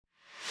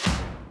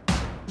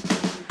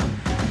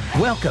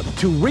Welcome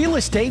to Real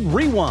Estate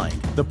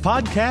Rewind, the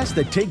podcast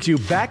that takes you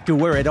back to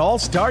where it all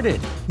started.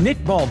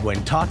 Nick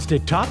Baldwin talks to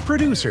top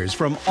producers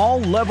from all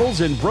levels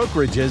and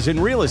brokerages in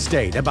real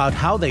estate about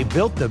how they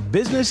built the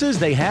businesses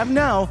they have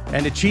now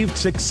and achieved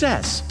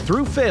success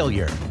through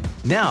failure.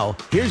 Now,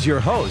 here's your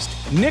host,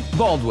 Nick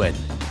Baldwin.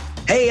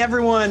 Hey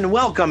everyone,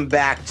 welcome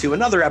back to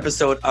another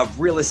episode of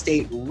Real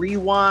Estate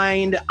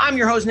Rewind. I'm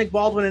your host, Nick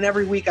Baldwin, and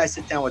every week I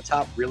sit down with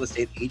top real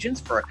estate agents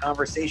for a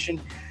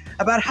conversation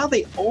about how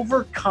they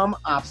overcome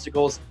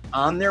obstacles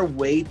on their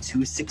way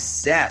to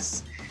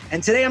success.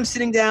 And today I'm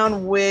sitting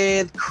down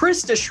with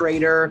Krista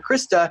Schrader.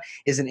 Krista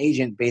is an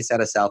agent based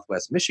out of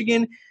Southwest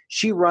Michigan.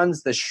 She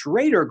runs the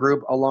Schrader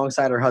Group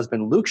alongside her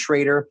husband, Luke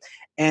Schrader.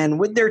 And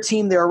with their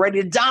team, they're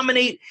ready to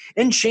dominate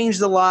and change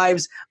the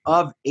lives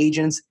of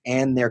agents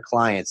and their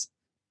clients.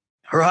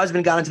 Her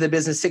husband got into the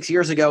business 6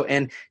 years ago,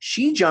 and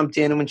she jumped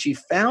in. And when she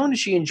found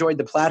she enjoyed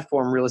the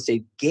platform real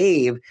estate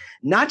gave,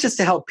 not just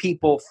to help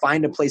people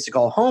find a place to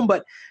call home,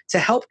 but to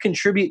help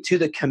contribute to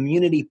the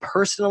community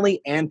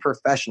personally and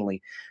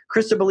professionally.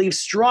 Krista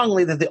believes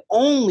strongly that the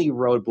only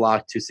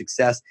roadblock to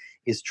success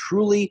is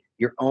truly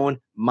your own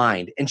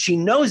mind. And she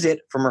knows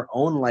it from her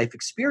own life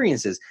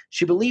experiences.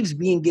 She believes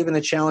being given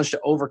a challenge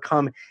to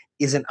overcome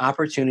is an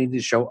opportunity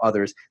to show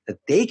others that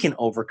they can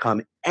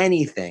overcome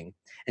anything.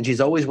 And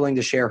she's always willing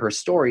to share her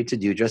story to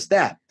do just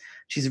that.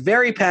 She's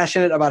very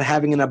passionate about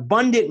having an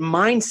abundant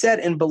mindset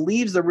and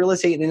believes the real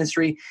estate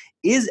industry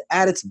is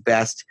at its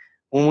best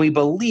when we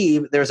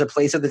believe there's a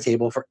place at the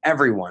table for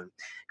everyone,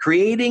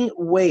 creating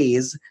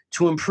ways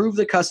to improve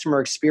the customer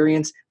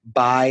experience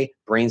by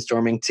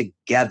brainstorming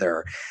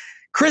together.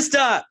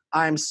 Krista,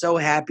 I'm so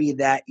happy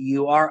that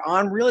you are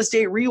on Real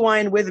Estate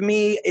Rewind with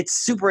me. It's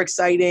super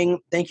exciting.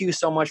 Thank you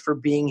so much for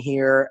being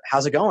here.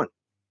 How's it going?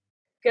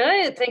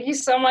 Good. Thank you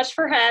so much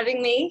for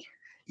having me.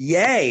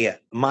 Yay.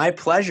 My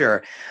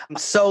pleasure.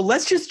 So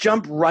let's just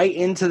jump right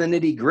into the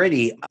nitty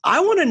gritty.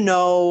 I want to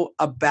know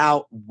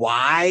about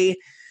why.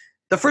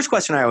 The first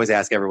question I always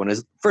ask everyone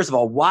is, first of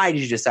all, why did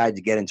you decide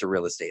to get into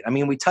real estate? I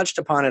mean, we touched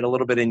upon it a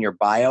little bit in your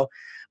bio,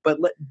 but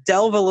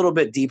delve a little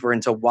bit deeper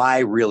into why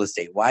real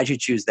estate. Why did you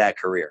choose that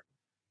career?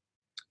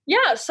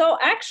 Yeah. So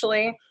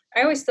actually,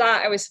 I always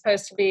thought I was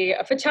supposed to be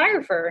a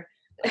photographer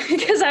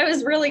because I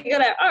was really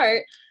good at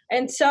art.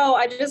 And so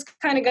I just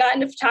kind of got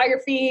into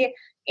photography,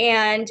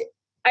 and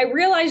I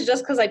realized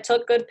just because I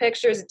took good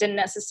pictures, it didn't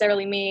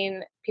necessarily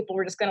mean people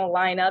were just going to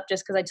line up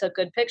just because I took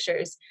good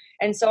pictures.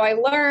 And so I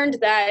learned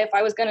that if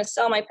I was going to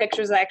sell my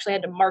pictures, I actually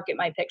had to market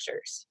my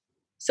pictures.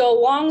 So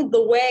along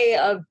the way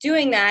of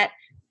doing that,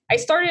 I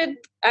started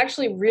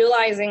actually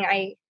realizing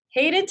I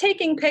hated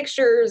taking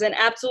pictures and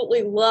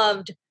absolutely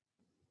loved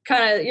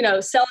kind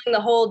of, selling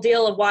the whole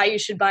deal of why you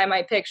should buy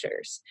my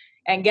pictures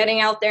and getting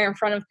out there in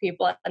front of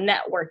people and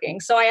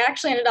networking. So I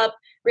actually ended up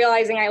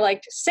realizing I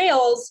liked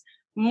sales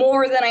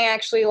more than I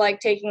actually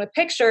liked taking the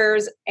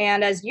pictures.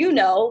 And as you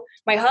know,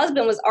 my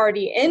husband was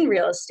already in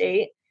real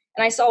estate,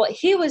 and I saw what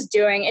he was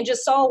doing and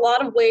just saw a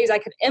lot of ways I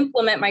could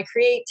implement my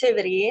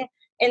creativity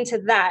into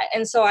that.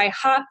 And so I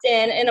hopped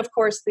in, and of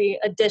course, the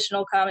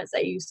additional comments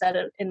that you said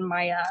in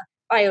my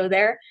bio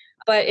there,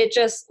 but it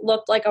just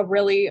looked like a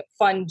really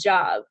fun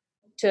job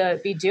to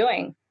be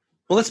doing.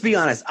 Well, let's be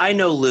honest. I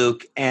know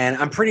Luke, and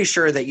I'm pretty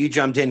sure that you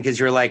jumped in because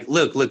you're like,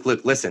 Luke,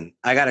 listen,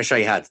 I got to show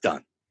you how it's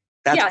done.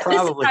 That's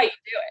probably this is how you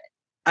do it.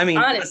 I mean,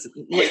 listen,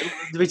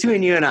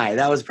 between you and I,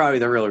 that was probably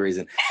the real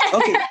reason.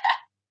 Okay.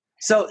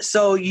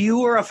 So you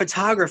were a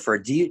photographer.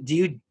 Do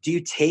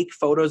you take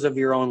photos of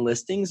your own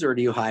listings, or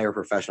do you hire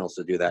professionals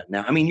to do that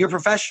now? I mean, you're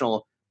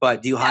professional,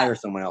 but do you hire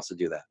someone else to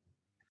do that?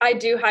 I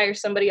do hire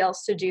somebody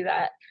else to do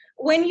that.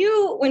 When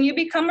you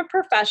become a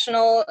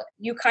professional,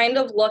 you kind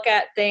of look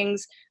at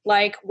things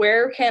like,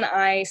 where can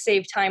I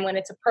save time when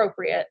it's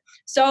appropriate?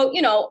 So,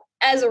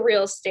 as a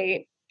real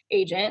estate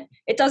agent,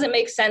 it doesn't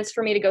make sense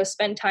for me to go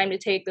spend time to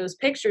take those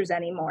pictures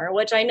anymore,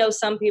 which I know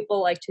some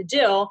people like to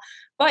do.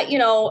 But,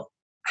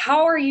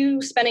 how are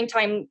you spending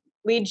time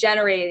lead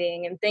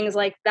generating and things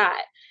like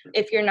that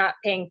if you're not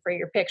paying for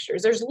your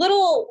pictures? There's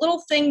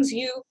little things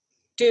you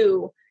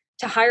do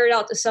to hire it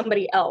out to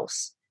somebody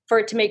else for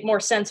it to make more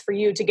sense for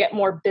you to get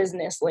more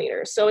business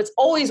later. So it's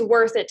always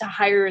worth it to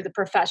hire the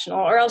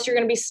professional, or else you're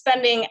going to be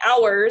spending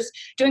hours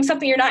doing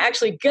something you're not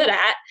actually good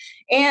at.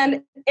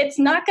 And it's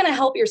not going to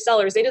help your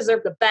sellers. They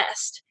deserve the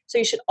best. So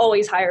you should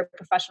always hire a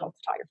professional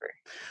photographer.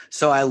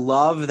 So I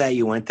love that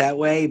you went that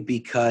way,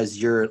 because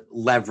you're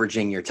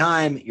leveraging your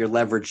time. You're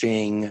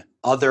leveraging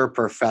other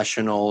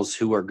professionals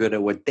who are good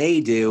at what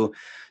they do,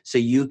 so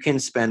you can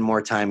spend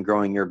more time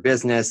growing your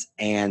business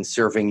and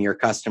serving your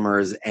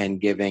customers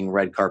and giving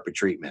red carpet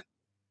treatment.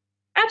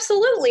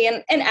 Absolutely.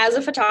 And as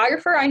a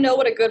photographer, I know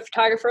what a good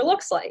photographer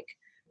looks like.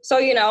 So,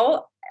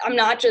 I'm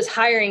not just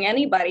hiring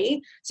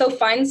anybody. So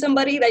find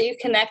somebody that you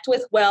connect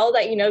with well,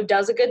 that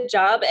does a good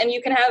job, and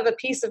you can have a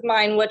peace of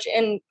mind, which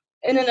in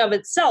and of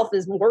itself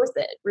is worth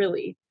it,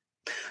 really.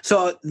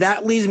 So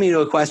that leads me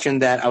to a question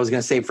that I was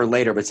going to save for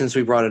later, but since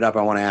we brought it up,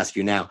 I want to ask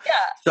you now. Yeah.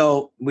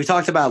 So we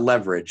talked about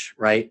leverage,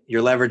 right?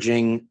 You're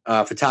leveraging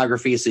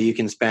photography so you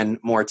can spend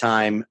more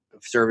time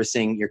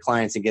servicing your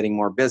clients and getting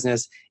more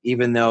business,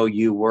 even though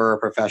you were a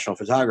professional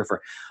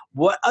photographer.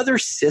 What other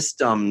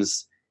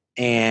systems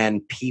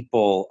and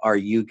people are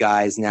you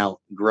guys now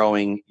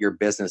growing your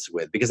business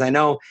with? Because I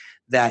know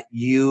that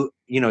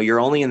you're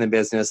only in the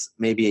business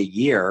maybe a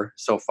year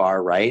so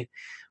far, right?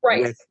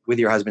 Right. With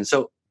your husband.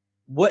 So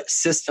what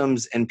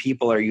systems and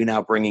people are you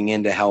now bringing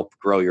in to help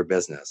grow your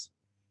business?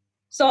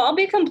 So I'll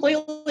be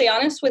completely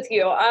honest with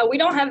you. We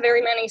don't have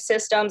very many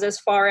systems as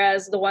far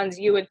as the ones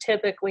you would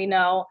typically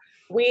know.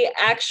 We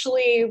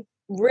actually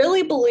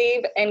really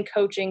believe in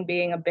coaching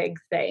being a big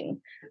thing,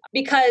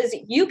 because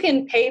you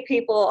can pay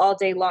people all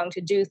day long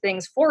to do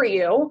things for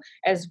you.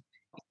 As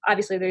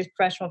obviously there's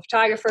professional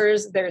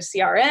photographers, there's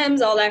CRMs,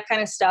 all that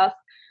kind of stuff.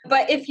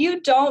 But if you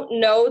don't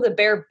know the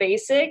bare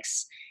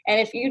basics, and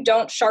if you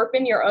don't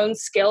sharpen your own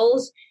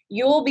skills,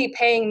 you will be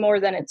paying more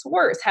than it's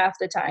worth half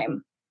the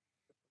time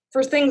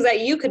for things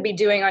that you could be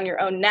doing on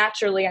your own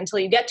naturally until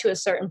you get to a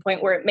certain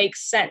point where it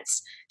makes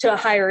sense to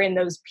hire in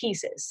those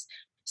pieces.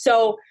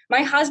 So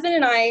my husband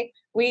and I,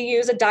 we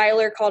use a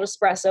dialer called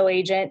Espresso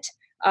Agent.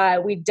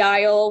 We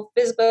dial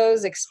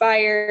FSBOs,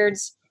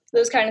 expireds,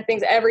 those kind of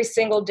things every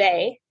single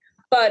day.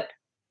 But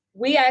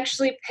we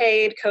actually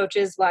paid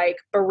coaches like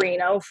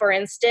Barino, for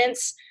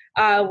instance.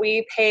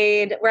 We're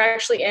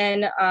actually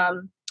in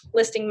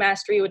Listing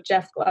Mastery with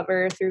Jeff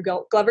Glover through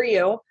Glover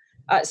U.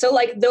 So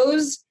like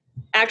those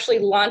actually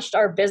launched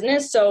our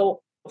business.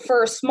 So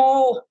for a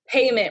small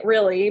payment,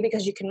 really,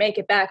 because you can make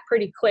it back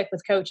pretty quick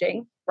with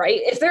coaching, right?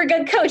 If they're a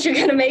good coach, you're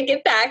going to make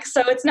it back.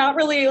 So it's not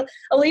really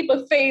a leap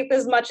of faith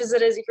as much as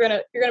it is you're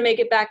going to make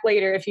it back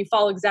later if you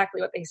follow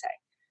exactly what they say.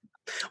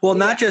 Well,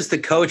 not just the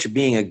coach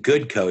being a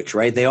good coach,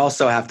 right? They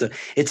also have to,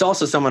 it's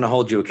also someone to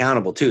hold you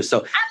accountable too.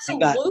 So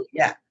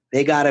absolutely.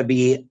 They got to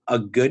be a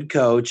good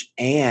coach,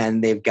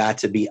 and they've got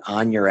to be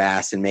on your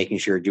ass and making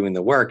sure you're doing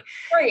the work.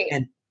 Right.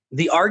 And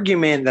the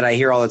argument that I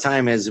hear all the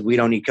time is we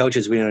don't need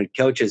coaches.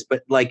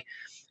 But like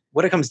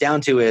what it comes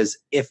down to is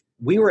if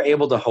we were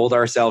able to hold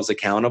ourselves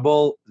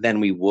accountable,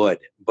 then we would.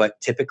 But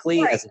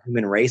typically as a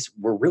human race,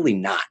 we're really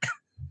not.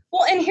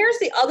 Well, and here's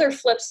the other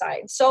flip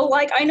side. So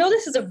like, I know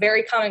this is a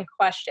very common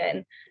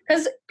question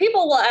because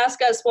people will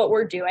ask us what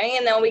we're doing.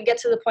 And then we get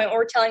to the point where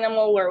we're telling them,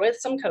 well, we're with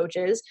some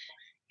coaches,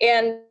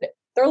 and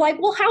they're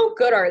like, well, how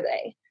good are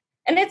they?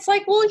 And it's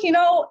like, well,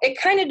 it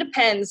kind of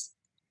depends.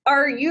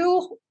 Are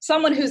you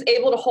someone who's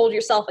able to hold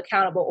yourself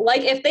accountable?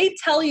 Like if they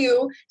tell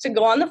you to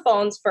go on the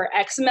phones for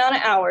X amount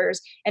of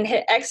hours and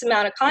hit X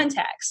amount of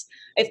contacts,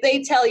 if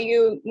they tell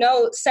you,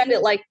 no, send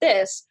it like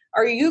this,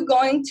 are you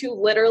going to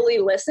literally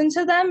listen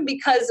to them?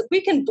 Because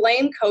we can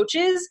blame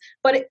coaches,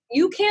 but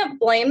you can't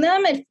blame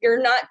them if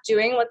you're not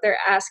doing what they're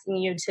asking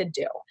you to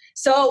do.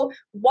 So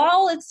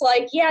while it's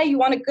like, yeah, you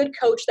want a good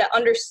coach that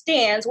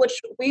understands,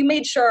 which we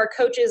made sure our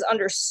coaches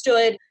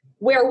understood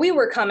where we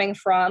were coming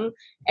from.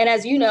 And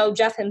as you know,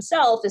 Jeff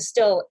himself is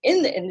still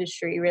in the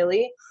industry,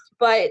 really.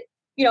 But,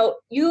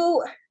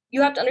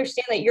 you have to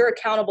understand that you're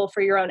accountable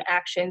for your own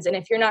actions. And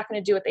if you're not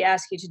going to do what they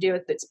ask you to do,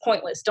 it's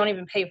pointless. Don't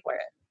even pay for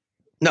it.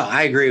 No,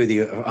 I agree with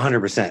you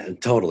 100%.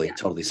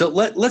 Totally. So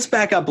let's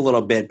back up a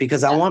little bit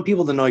because I want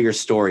people to know your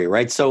story,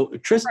 right? So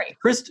Chris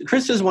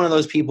is one of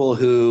those people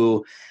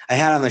who I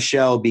had on the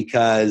show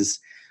because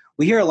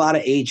we hear a lot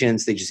of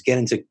agents, they just get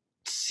into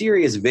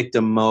serious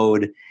victim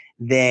mode.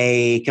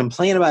 They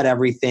complain about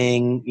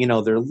everything,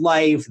 their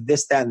life,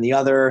 this, that, and the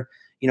other,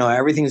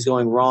 everything's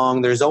going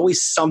wrong. There's always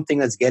something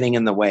that's getting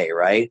in the way,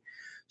 right?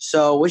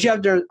 So what you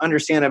have to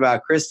understand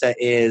about Krista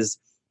is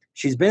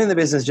she's been in the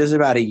business just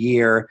about a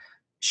year.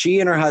 She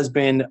and her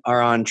husband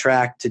are on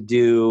track to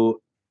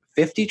do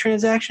 50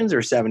 transactions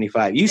or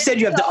 75. You said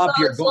you have to up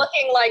your goal. It's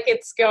looking like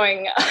it's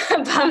going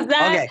above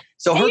that. Okay.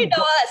 So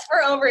us,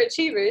 we're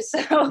overachievers.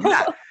 So.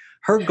 Yeah.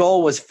 Her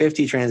goal was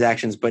 50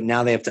 transactions, but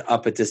now they have to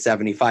up it to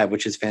 75,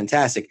 which is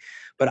fantastic.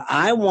 But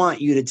I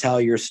want you to tell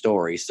your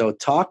story. So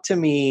talk to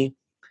me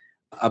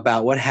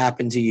about what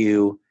happened to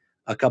you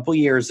a couple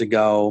years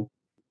ago.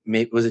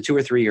 Was it 2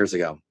 or 3 years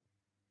ago?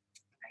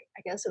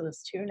 I guess it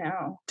was 2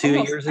 now.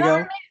 2 years ago?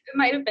 It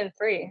might have been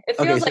 3. It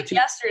feels like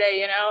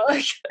yesterday,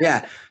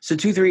 Yeah. So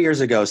 2-3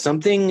 years ago,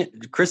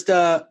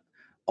 Krista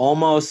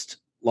almost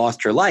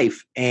lost her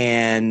life.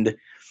 And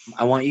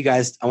I want you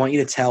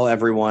to tell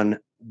everyone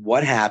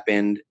what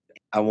happened.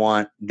 I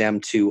want them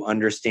to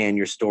understand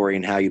your story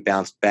and how you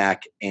bounced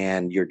back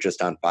and you're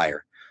just on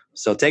fire.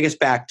 So take us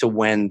back to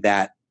when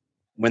that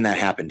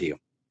happened to you.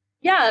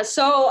 Yeah.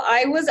 So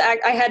I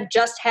had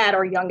just had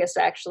our youngest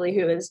actually,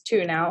 who is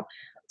 2 now.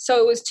 So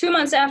it was 2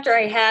 months after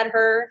I had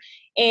her,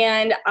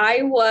 and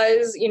I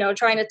was,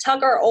 trying to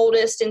tuck our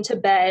oldest into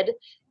bed,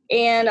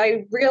 and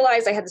I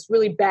realized I had this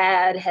really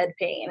bad head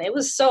pain. It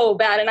was so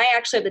bad, and I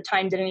actually at the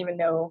time didn't even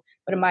know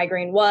what a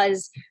migraine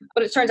was,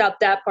 but it turns out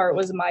that part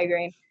was a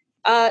migraine.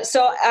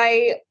 So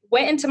I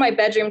went into my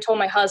bedroom, told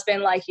my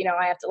husband, I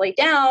have to lay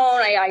down.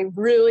 I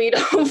really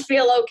don't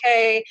feel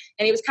okay.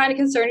 And he was kind of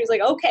concerned. He was like,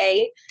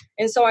 okay.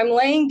 And so I'm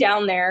laying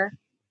down there,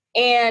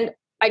 and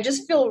I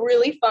just feel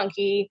really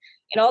funky.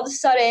 And all of a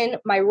sudden,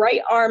 my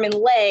right arm and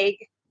leg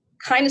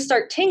kind of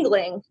start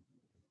tingling.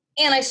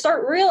 And I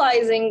start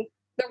realizing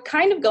they're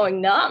kind of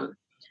going numb.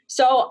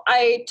 So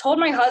I told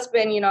my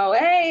husband,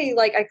 hey,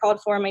 like I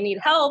called for him, I need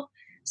help.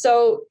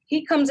 So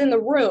he comes in the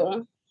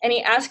room and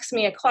he asks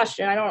me a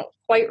question. I don't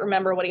quite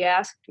remember what he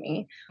asked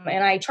me.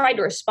 And I tried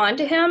to respond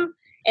to him.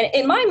 And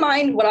in my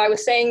mind, what I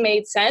was saying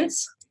made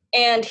sense.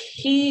 And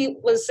he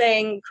was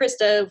saying,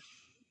 Krista,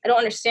 I don't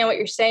understand what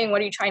you're saying.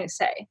 What are you trying to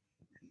say?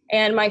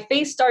 And my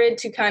face started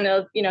to kind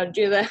of,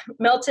 do the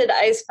melted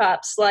ice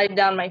pop slide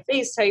down my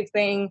face type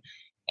thing.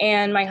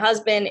 And my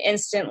husband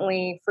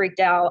instantly freaked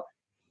out.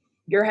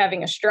 You're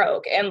having a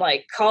stroke, and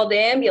like called the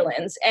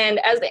ambulance. And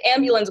as the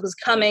ambulance was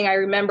coming, I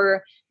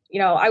remember,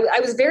 I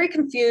was very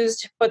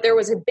confused, but there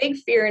was a big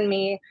fear in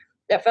me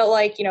that felt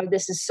like,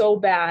 this is so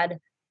bad.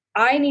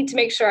 I need to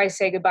make sure I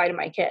say goodbye to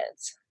my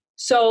kids.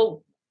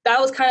 So that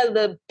was kind of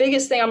the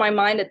biggest thing on my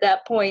mind at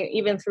that point,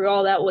 even through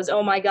all that, was,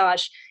 oh my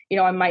gosh,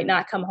 I might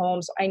not come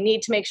home. So I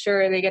need to make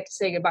sure they get to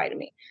say goodbye to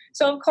me.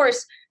 So of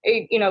course,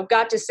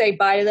 got to say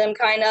bye to them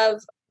kind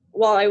of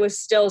while I was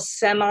still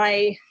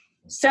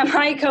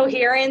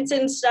semi-coherent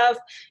and stuff,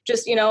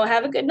 just,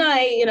 have a good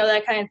night,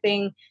 that kind of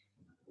thing.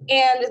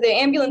 And the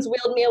ambulance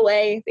wheeled me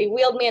away. They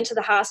wheeled me into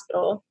the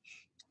hospital.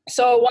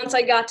 So once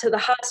I got to the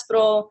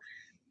hospital,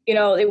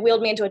 they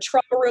wheeled me into a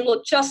trauma room,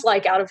 looked just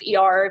like out of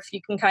ER, if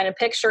you can kind of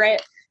picture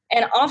it.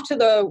 And off to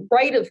the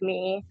right of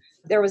me,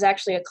 there was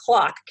actually a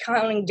clock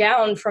counting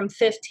down from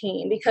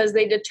 15, because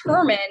they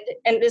determined,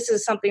 and this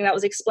is something that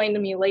was explained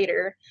to me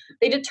later,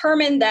 they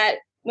determined that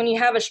when you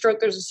have a stroke,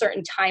 there's a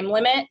certain time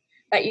limit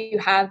that you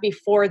have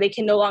before they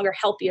can no longer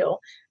help you.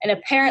 And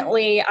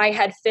apparently I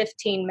had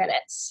 15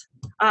 minutes.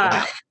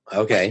 Wow.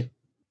 Okay.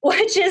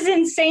 Which is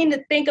insane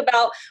to think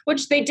about,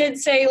 which they did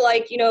say,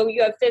 like,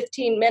 you have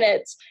 15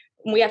 minutes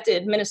and we have to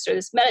administer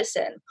this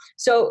medicine.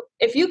 So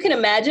if you can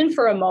imagine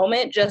for a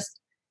moment, just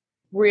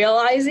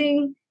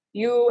realizing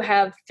you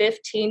have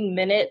 15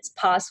 minutes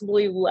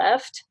possibly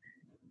left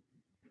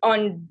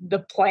on the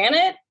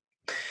planet.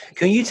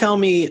 Can you tell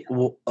me,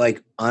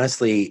 like,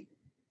 honestly,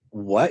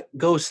 what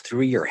goes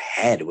through your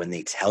head when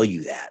they tell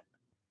you that?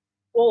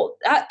 Well,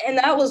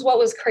 that was what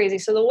was crazy.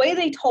 So the way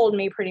they told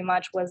me pretty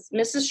much was,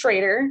 Mrs.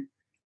 Schrader,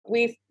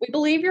 we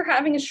believe you're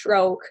having a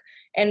stroke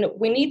and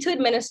we need to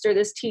administer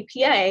this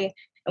TPA.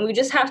 And we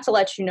just have to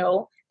let you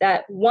know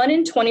that 1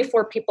 in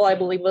 24 people, I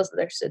believe was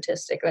their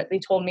statistic that they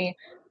told me,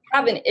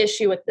 have an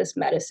issue with this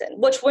medicine,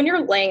 which when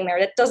you're laying there,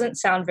 that doesn't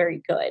sound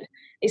very good.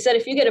 They said,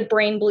 if you get a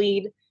brain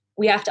bleed,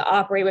 we have to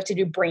operate, we have to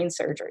do brain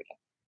surgery.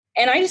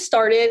 And I just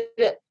started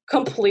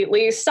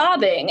completely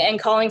sobbing and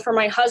calling for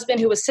my husband,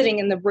 who was sitting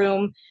in the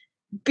room,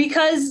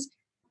 because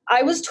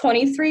I was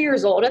 23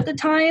 years old at the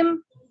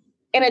time,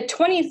 and a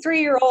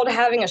 23-year-old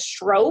having a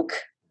stroke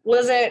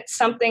wasn't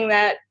something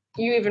that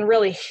you even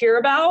really hear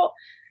about.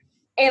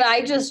 And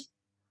I just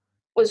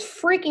was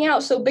freaking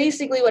out. So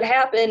basically what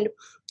happened,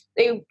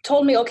 they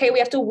told me, okay, we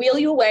have to wheel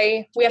you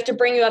away. We have to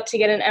bring you up to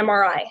get an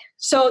MRI.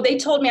 So they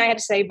told me I had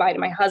to say bye to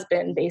my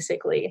husband,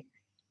 basically,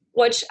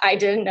 which I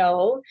didn't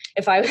know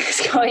if I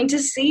was going to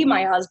see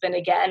my husband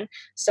again.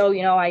 So,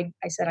 I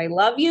said, I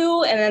love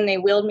you. And then they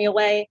wheeled me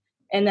away.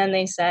 And then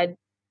they said,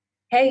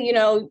 hey,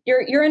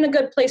 you're in a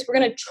good place. We're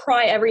going to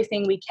try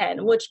everything we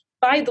can, which,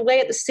 by the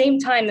way, at the same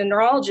time, the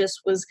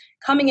neurologist was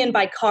coming in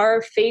by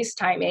car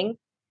FaceTiming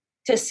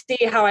to see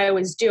how I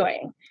was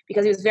doing,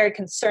 because he was very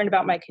concerned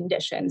about my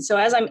condition. So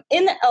as I'm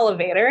in the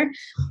elevator,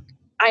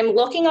 I'm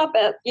looking up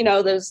at,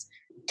 those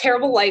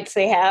terrible lights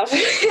they have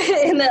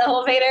in the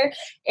elevator.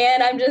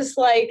 And I'm just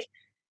like,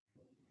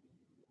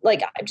 I'm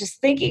just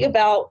thinking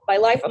about my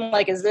life. I'm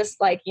like, is this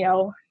like,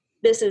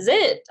 this is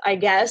it, I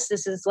guess.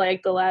 This is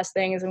like the last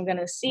thing I'm going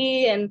to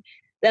see. And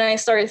then I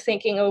started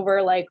thinking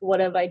over, like, what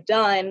have I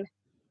done?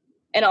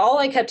 And all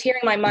I kept hearing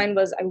in my mind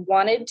was, I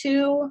wanted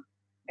to.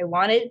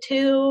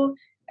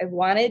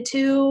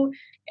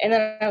 And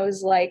then I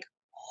was like,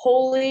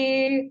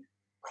 holy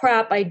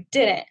crap, I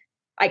didn't.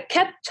 I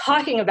kept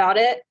talking about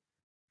it.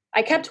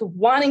 I kept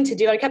wanting to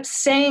do it. I kept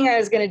saying I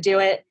was going to do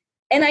it.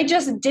 And I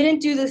just didn't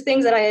do the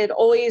things that I had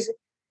always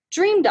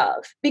dreamed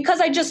of,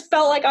 because I just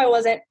felt like I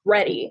wasn't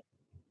ready.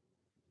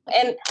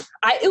 And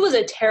it was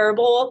a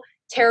terrible,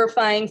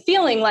 terrifying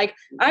feeling, like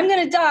I'm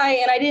going to die,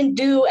 and I didn't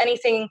do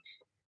anything.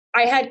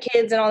 I had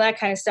kids and all that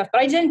kind of stuff, but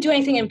I didn't do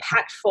anything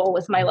impactful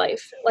with my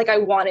life like I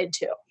wanted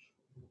to.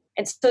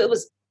 And so it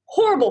was a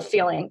horrible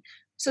feeling.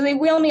 So they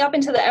wheel me up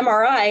into the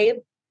MRI.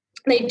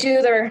 They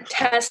do their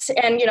tests,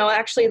 and,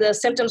 actually the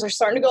symptoms are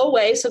starting to go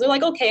away. So they're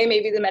like, okay,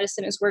 maybe the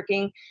medicine is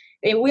working.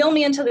 They wheel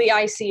me into the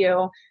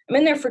ICU. I'm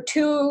in there for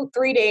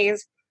 2-3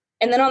 days.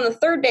 And then on the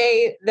third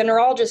day, the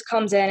neurologist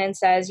comes in and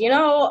says,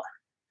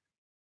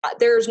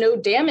 there's no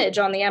damage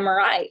on the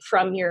MRI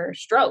from your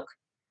stroke.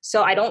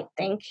 So I don't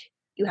think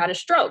you had a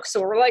stroke.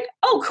 So we're like,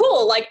 oh,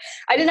 cool. Like,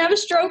 I didn't have a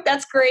stroke.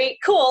 That's great.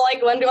 Cool.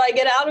 Like, when do I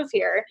get out of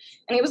here?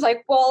 And he was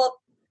like, well,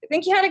 I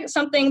think you had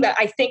something that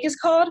I think is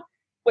called,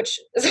 which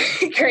is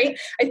great.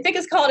 I think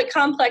it's called a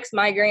complex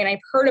migraine. I've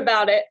heard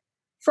about it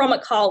from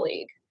a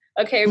colleague.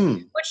 Okay.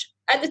 Which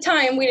at the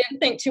time we didn't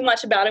think too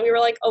much about it. We were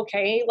like,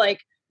 okay, like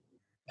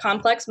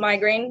complex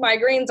migraine.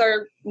 Migraines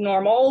are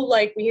normal.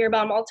 Like we hear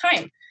about them all the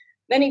time.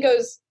 Then he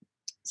goes,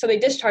 so they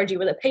discharge you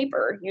with a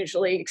paper,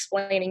 usually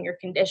explaining your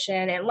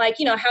condition and like,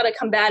 you know, how to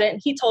combat it.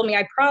 And he told me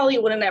I probably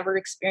wouldn't ever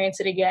experience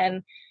it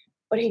again.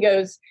 But he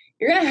goes,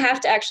 you're going to have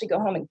to actually go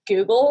home and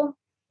Google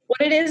what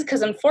it is,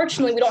 because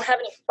unfortunately we don't have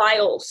any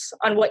files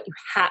on what you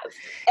have.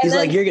 And he's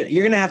like, you're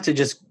going to have to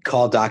just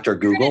call Dr.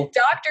 Google.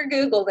 Dr.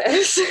 Google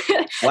this.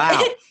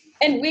 Wow.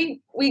 And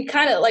we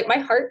kind of like, my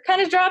heart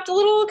kind of dropped a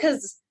little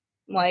because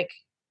I'm like,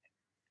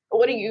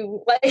 what do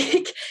you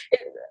like?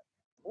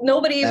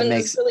 Nobody even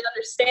is really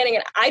understanding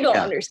it. I don't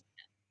understand.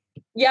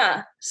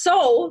 Yeah.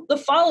 So the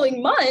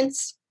following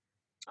months,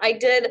 I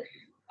did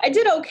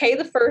okay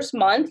the first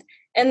month.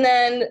 And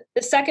then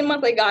the second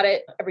month I got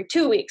it every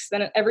 2 weeks,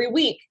 then every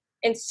week.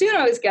 And soon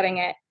I was getting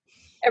it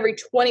every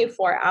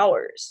 24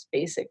 hours,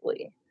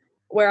 basically,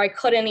 where I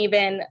couldn't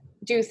even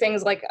do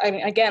things like,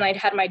 again, I'd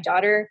had my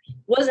daughter,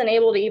 wasn't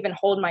able to even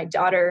hold my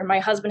daughter. My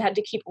husband had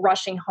to keep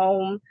rushing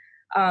home.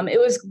 It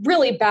was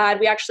really bad.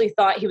 We actually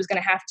thought he was going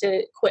to have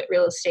to quit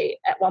real estate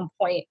at one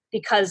point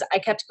because I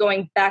kept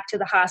going back to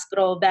the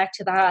hospital, back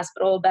to the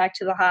hospital, back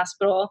to the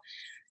hospital.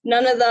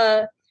 None of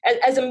the,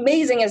 as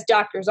amazing as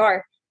doctors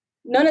are,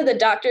 none of the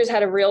doctors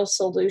had a real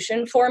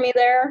solution for me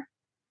there.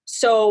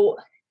 So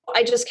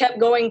I just kept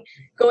going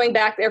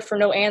back there for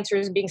no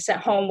answers, being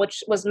sent home,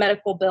 which was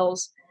medical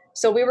bills.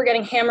 So we were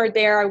getting hammered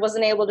there. I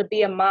wasn't able to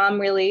be a mom,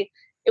 really.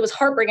 It was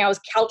heartbreaking. I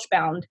was couch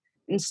bound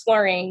and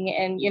slurring.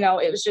 And, you know,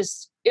 it was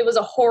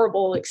a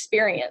horrible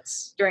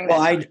experience during that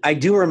time. I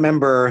do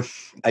remember,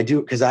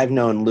 because I've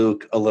known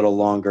Luke a little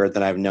longer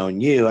than I've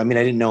known you. I mean,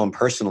 I didn't know him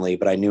personally,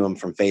 but I knew him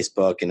from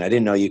Facebook, and I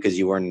didn't know you because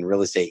you weren't in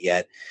real estate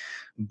yet.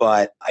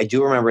 But I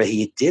do remember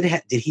he did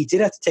have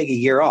to take a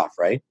year off,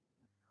 right?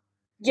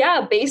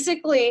 Yeah,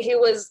 basically he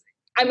was,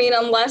 I mean,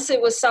 unless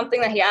it was something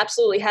that he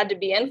absolutely had to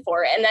be in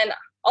for. And then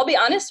I'll be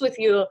honest with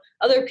you,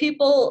 other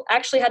people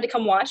actually had to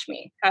come watch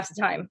me half the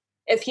time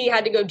if he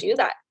had to go do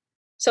that.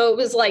 So it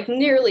was like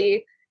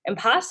nearly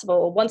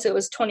impossible once it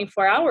was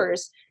 24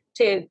 hours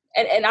and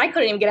I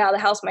couldn't even get out of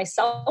the house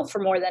myself for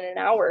more than an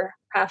hour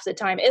half the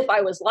time if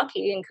I was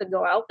lucky and could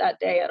go out that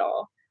day at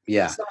all.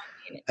 Yeah. So,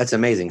 that's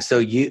amazing. So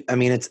I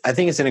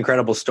think it's an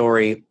incredible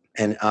story.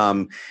 And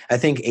I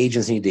think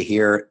agents need to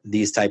hear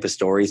these type of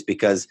stories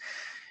because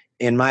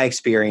in my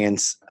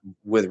experience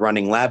with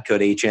running Lab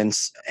Coat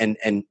agents and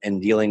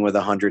dealing with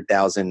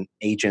 100,000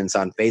 agents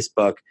on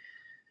Facebook,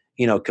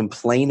 you know,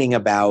 complaining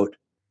about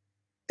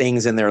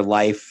things in their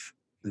life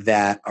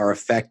that are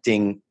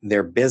affecting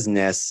their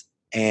business.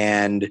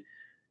 And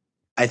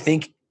I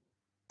think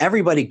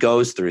everybody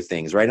goes through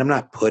things, right? I'm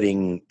not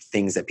putting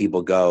things that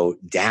people go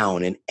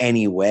down in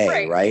any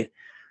way, right?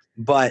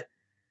 But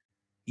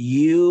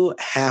you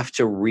have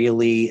to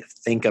really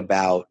think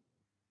about,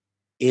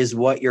 is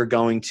what you're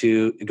going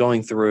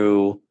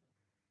through,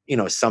 you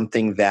know,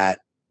 something that's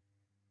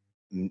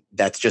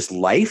just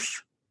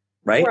life,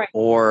 right?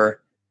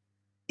 Or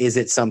is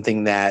it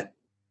something that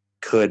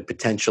could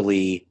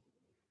potentially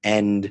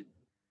end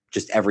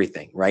just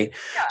everything, right?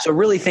 Yeah. So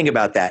really think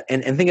about that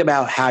and think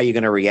about how you're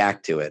going to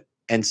react to it.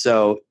 And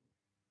so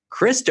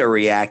Krista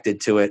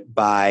reacted to it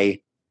by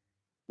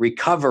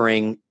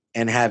recovering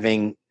and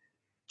having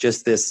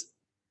just this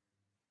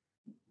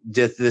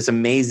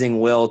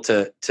amazing will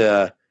to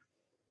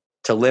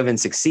live and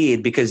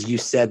succeed, because you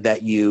said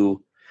that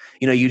you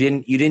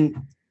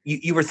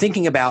were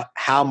thinking about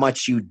how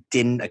much you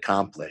didn't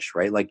accomplish,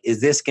 right? Like,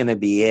 is this going to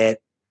be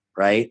it?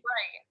 Right.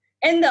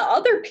 And the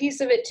other piece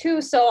of it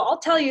too. So I'll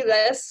tell you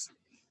this,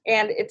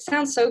 and it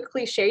sounds so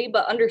cliche,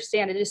 but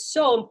understand it is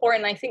so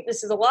important. I think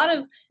this is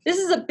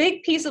a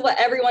big piece of what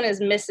everyone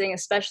is missing,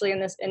 especially in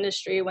this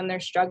industry when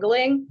they're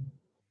struggling.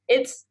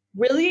 It's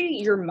really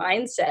your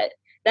mindset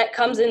that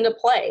comes into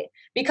play,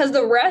 because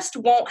the rest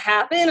won't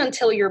happen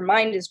until your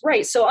mind is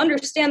right. So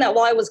understand that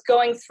while I was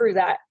going through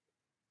that,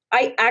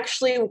 I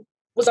actually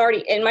was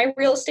already in my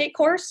real estate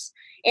course,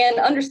 and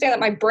understand that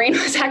my brain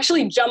was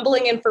actually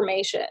jumbling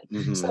information.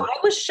 Mm-hmm. So I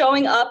was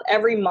showing up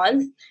every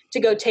month to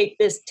go take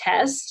this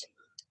test,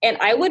 and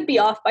I would be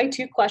off by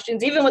 2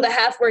 questions, even with a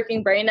half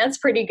working brain. That's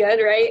pretty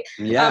good, right?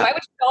 Yeah. I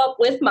would show up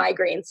with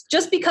migraines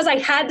just because I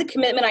had the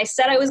commitment. I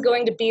said I was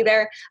going to be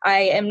there. I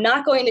am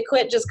not going to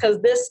quit just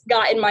because this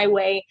got in my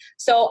way.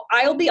 So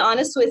I'll be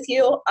honest with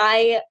you.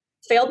 I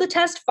failed the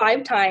test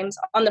 5 times.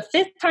 On the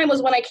 5th time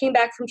was when I came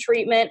back from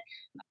treatment.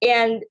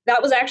 And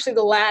that was actually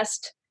the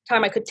last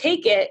time I could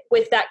take it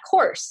with that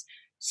course.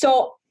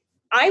 So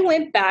I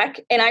went back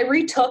and I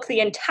retook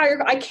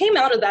I came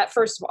out of that,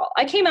 first of all.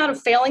 I came out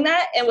of failing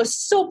that and was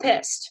so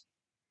pissed.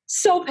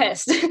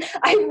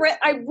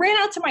 I ran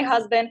out to my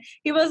husband.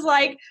 He was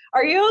like,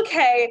 "Are you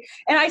okay?"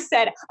 And I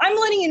said, "I'm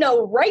letting you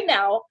know right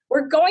now,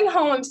 we're going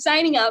home. I'm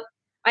signing up.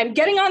 I'm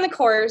getting on the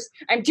course.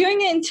 I'm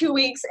doing it in 2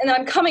 weeks, and then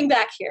I'm coming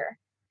back here."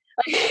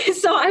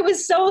 So I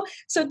was so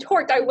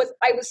torqued. I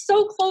was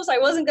so close. I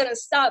wasn't going to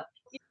stop.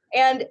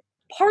 And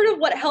part of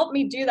what helped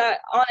me do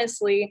that,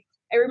 honestly,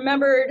 I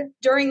remembered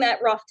during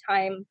that rough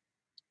time,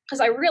 because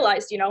I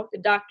realized, the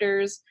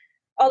doctors,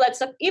 all that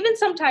stuff, even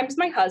sometimes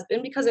my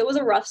husband, because it was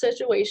a rough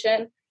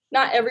situation,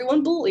 not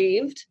everyone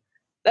believed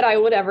that I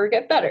would ever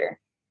get better.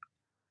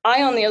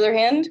 I, on the other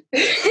hand,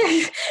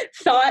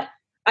 thought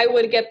I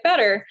would get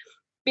better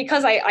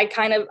because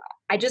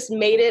I just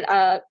made it,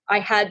 I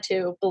had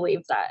to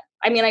believe that.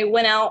 I mean, I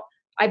went out,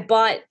 I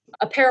bought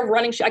a pair of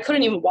running shoes. I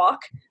couldn't even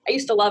walk. I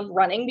used to love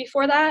running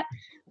before that.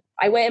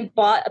 I went and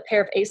bought a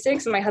pair of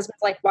Asics, and my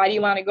husband's like, why do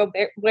you want to go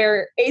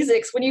wear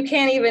Asics when you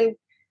can't even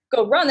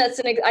go run?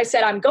 I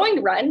said, I'm going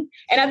to run.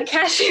 And the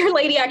cashier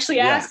lady actually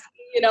asked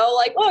me,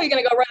 like, oh, you're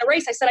going to go run a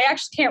race? I said, I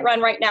actually can't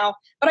run right now,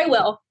 but I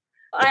will.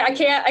 I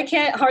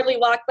can't hardly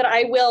walk, but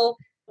I will.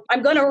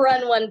 I'm going to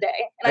run one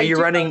day.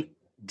 And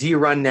do you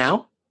run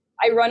now?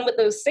 I run with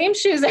those same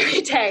shoes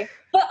every day.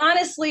 But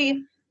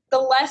honestly, the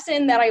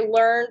lesson that I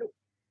learned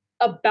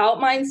about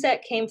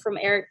mindset came from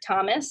Eric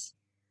Thomas.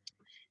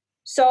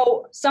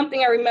 So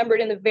something I remembered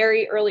in the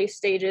very early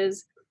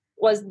stages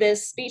was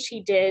this speech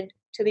he did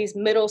to these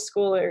middle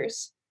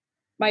schoolers,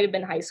 might have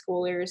been high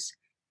schoolers,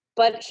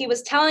 but he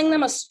was telling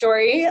them a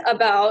story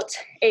about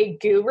a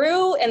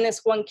guru and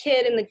this one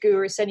kid, and the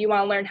guru said, you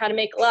want to learn how to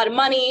make a lot of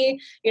money,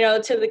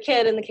 to the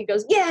kid, and the kid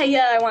goes, yeah,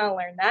 I want to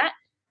learn that.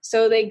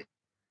 So they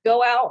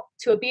go out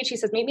to a beach. He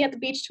says, meet me at the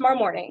beach tomorrow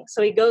morning.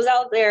 So he goes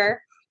out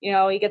there,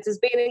 he gets his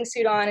bathing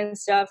suit on and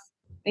stuff.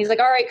 And he's like,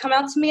 all right, come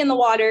out to me in the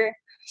water.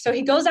 So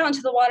he goes out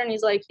into the water and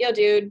he's like, yo,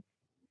 dude,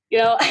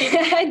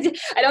 I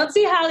don't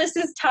see how this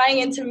is tying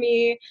into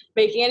me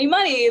making any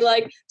money.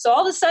 So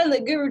all of a sudden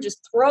the guru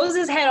just throws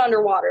his head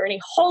underwater and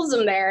he holds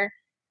him there.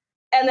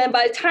 And then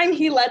by the time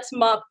he lets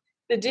him up,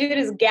 the dude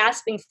is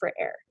gasping for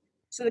air.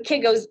 So the kid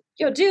goes,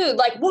 yo, dude,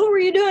 what were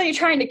you doing? You're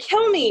trying to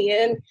kill me.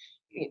 And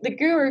the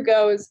guru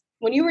goes,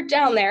 when you were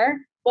down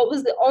there, what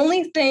was the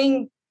only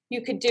thing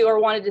you could do or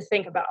wanted to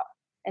think about?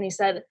 And he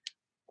said,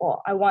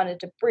 well, I wanted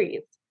to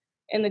breathe.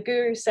 And the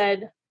guru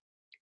said,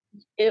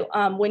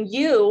 when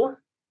you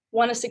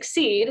want to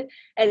succeed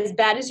as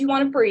bad as you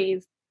want to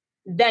breathe,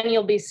 then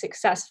you'll be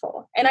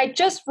successful. And I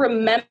just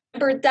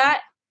remembered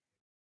that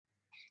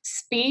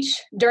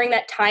speech during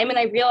that time. And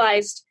I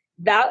realized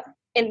that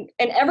in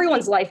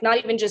everyone's life, not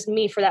even just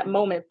me for that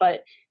moment,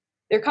 but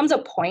there comes a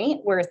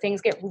point where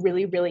things get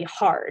really, really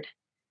hard.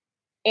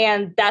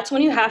 And that's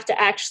when you have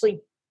to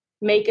actually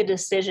make a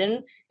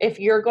decision if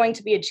you're going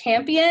to be a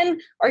champion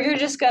or you're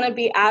just going to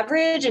be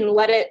average and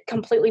let it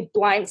completely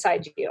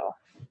blindside you.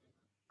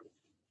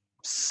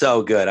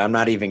 So good. I'm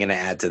not even going to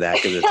add to that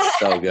because it's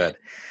so good.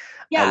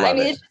 Yeah, I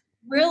mean,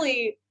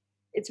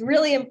 it's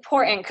really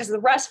important because the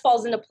rest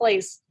falls into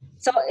place.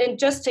 So, and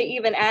just to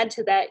even add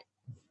to that,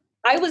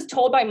 I was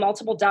told by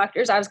multiple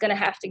doctors I was going to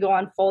have to go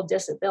on full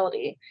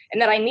disability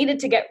and that I needed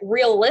to get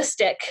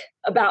realistic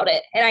about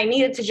it. And I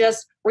needed to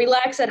just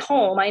relax at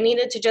home. I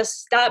needed to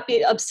just stop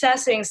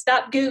obsessing,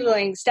 stop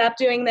Googling, stop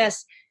doing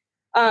this.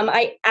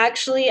 I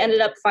actually ended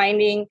up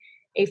finding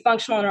a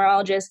functional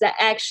neurologist that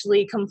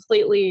actually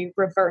completely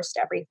reversed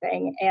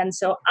everything. And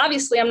so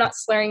obviously I'm not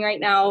slurring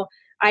right now.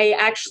 I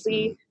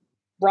actually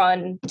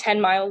run 10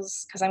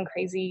 miles because I'm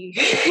crazy.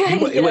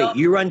 Wait,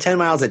 you run 10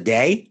 miles a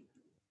day?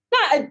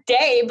 Not a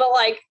day, but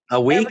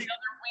a week? every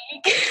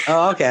other week.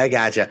 Oh, okay. I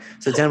gotcha.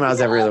 So 10 miles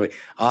every other week.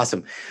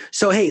 Awesome.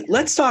 So, hey,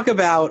 let's talk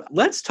about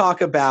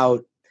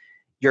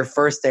your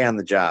first day on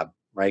the job,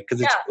 right?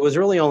 Because it was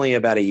really only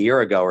about a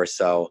year ago or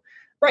so.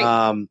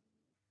 Right.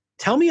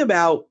 Tell me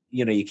about,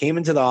 you came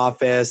into the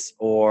office,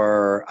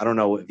 or I don't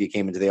know if you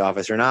came into the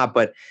office or not,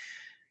 but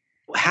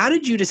how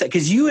did you decide?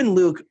 Because you and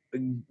Luke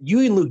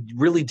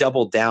really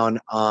doubled down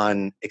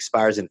on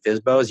expires and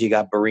FSBOs. You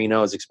got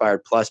Barino's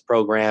Expired Plus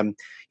program.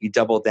 You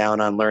doubled down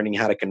on learning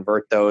how to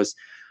convert those.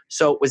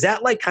 So was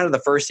that kind of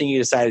the first thing you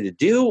decided to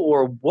do,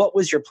 or what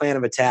was your plan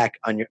of attack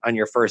on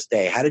your first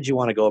day? How did you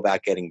want to go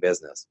about getting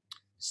business?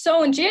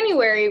 So in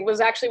January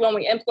was actually when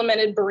we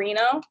implemented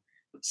Barino.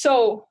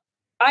 So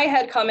I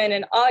had come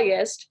in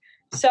August.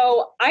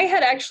 So I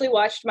had actually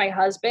watched my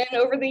husband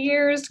over the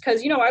years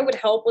because, I would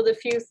help with a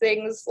few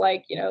things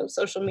like,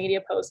 social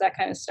media posts, that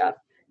kind of stuff.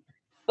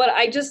 But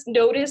I just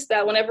noticed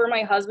that whenever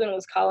my husband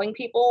was calling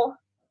people,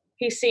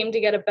 he seemed to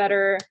get a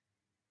better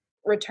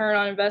return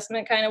on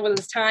investment kind of with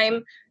his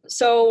time.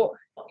 So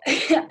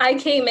I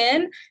came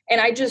in and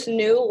I just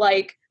knew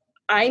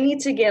I need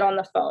to get on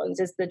the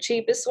phones. It's the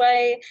cheapest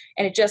way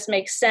and it just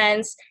makes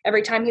sense.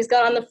 Every time he's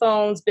got on the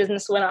phones,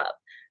 business went up.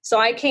 So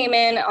I came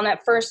in on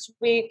that first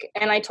week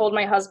and I told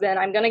my husband,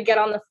 I'm going to get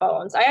on the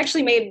phones. I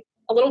actually made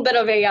a little bit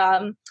of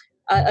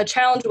a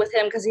challenge with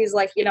him because he's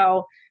like,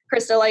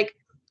 Krista,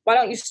 why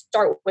don't you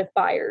start with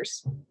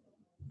buyers?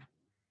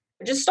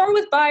 Just start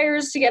with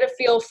buyers to get a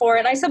feel for it.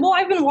 And I said, well,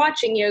 I've been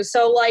watching you.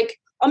 So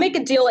I'll make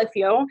a deal with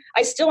you.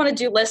 I still want to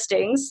do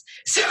listings.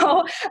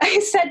 So I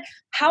said,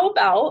 how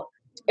about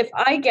if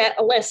I get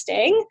a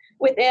listing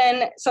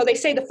so they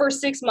say the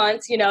first 6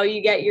 months, you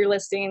get your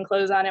listing and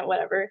close on it,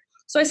 whatever.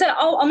 So I said,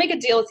 I'll make a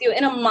deal with you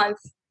in a month.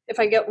 If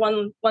I get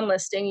one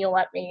listing, you'll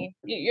let me,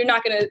 you're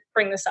not going to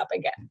bring this up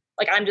again.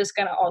 I'm just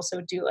going to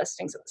also do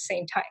listings at the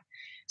same time.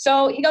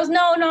 So he goes,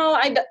 no,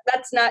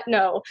 that's not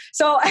no.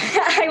 So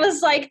I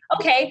was like,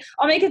 okay,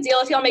 I'll make a deal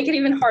with you. I'll make it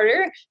even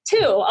harder. 2,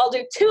 I'll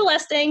do 2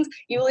 listings.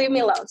 You leave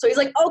me alone. So he's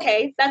like,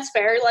 okay, that's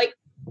fair. Like,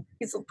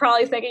 he's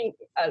probably thinking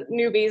a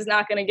newbie is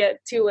not going to get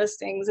 2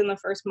 listings in the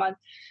first month.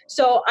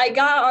 So I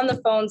got on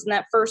the phones in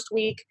that first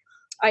week.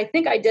 I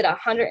think I did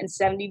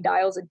 170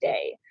 dials a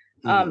day.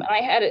 And I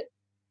had it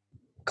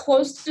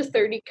close to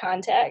 30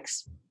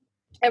 contacts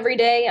every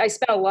day. I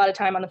spent a lot of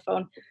time on the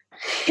phone.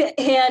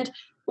 And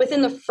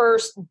within the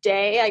first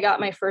day, I got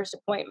my first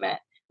appointment,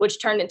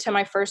 which turned into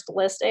my first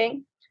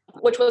listing,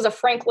 which was a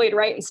Frank Lloyd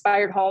Wright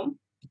inspired home.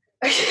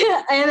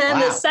 And then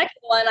the second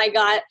one I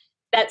got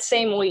that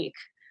same week.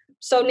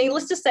 So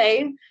needless to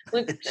say,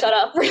 Luke shut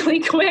up really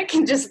quick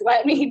and just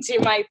let me do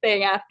my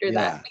thing after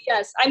that. But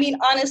yes, I mean,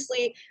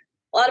 honestly,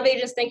 a lot of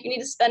agents think you need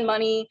to spend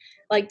money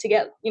like to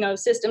get,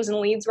 systems and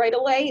leads right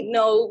away.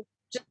 No,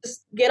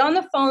 just get on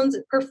the phones,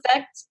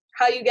 perfect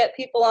how you get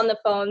people on the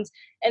phones.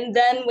 And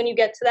then when you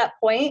get to that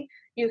point,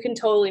 you can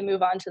totally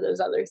move on to those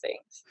other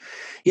things.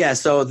 Yeah.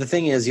 So the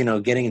thing is,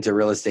 getting into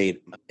real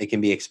estate, it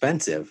can be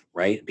expensive,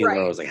 right? People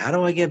are always like, how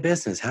do I get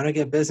business? How do I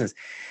get business?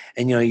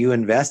 And, you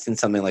invest in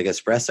something like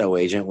Espresso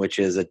Agent, which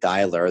is a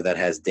dialer that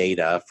has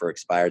data for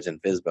expireds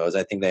and FSBOs.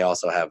 I think they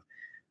also have,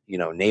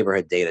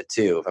 neighborhood data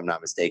too, if I'm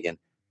not mistaken.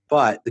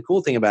 But the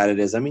cool thing about it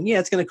is,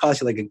 it's going to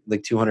cost you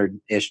like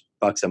 $200-ish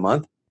a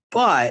month.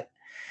 But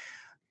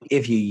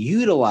if you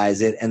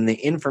utilize it and the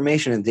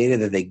information and data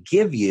that they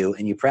give you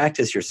and you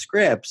practice your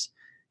scripts,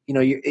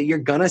 you're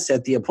going to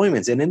set the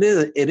appointments. And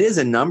it is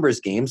a numbers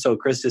game. So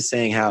Chris is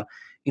saying how,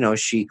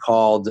 she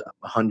called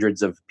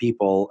hundreds of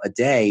people a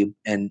day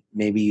and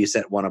maybe you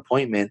set one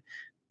appointment,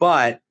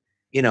 but,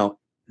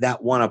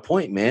 that one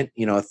appointment,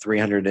 a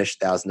 $300-ish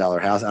thousand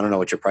house. I don't know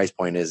what your price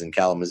point is in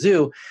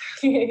Kalamazoo,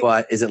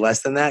 but is it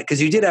less than that?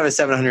 Because you did have a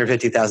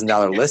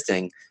 $750,000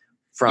 listing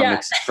from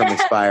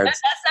expired.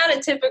 That's not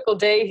a typical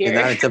day here. It's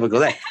not a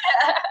typical day.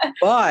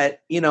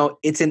 But,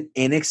 it's an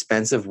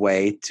inexpensive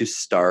way to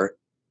start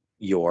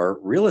your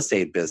real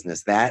estate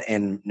business, that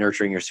and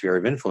nurturing your sphere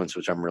of influence,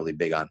 which I'm really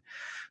big on.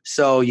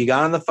 So you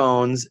got on the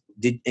phones,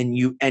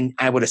 and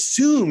I would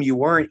assume you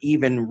weren't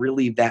even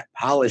really that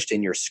polished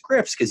in your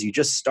scripts because you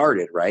just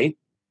started, right?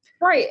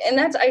 Right. And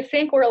that's, I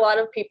think, where a lot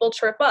of people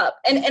trip up.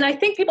 And I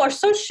think people are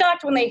so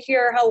shocked when they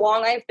hear how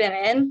long I've been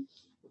in,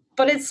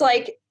 but it's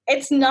like,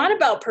 it's not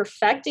about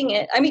perfecting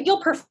it. I mean,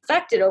 you'll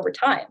perfect it over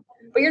time,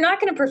 but you're not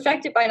going to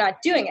perfect it by not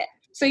doing it.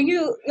 So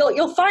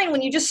you'll find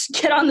when you just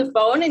get on the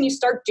phone and you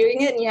start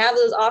doing it and you have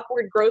those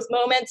awkward growth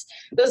moments,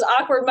 those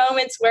awkward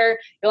moments where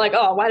you're like,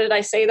 oh, why did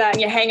I say that?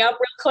 And you hang up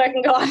real quick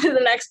and go on to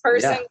the next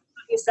person. Yeah.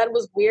 What you said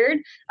was weird.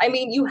 I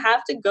mean, you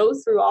have to go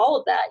through all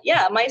of that.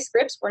 Yeah, my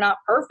scripts were not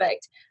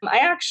perfect. I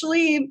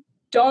actually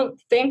don't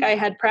think I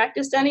had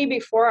practiced any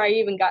before I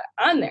even got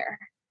on there.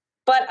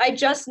 But I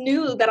just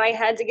knew that I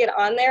had to get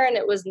on there and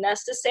it was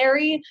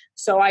necessary.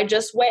 So I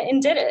just went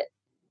and did it.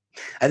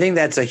 I think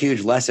that's a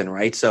huge lesson,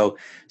 right?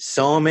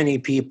 So many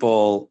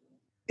people,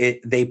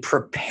 they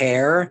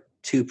prepare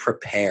to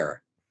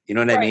prepare. You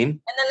know what I mean? And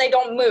then they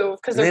don't move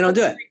because they don't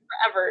do it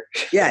forever.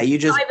 Yeah, you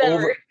just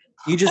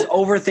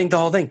overthink the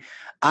whole thing.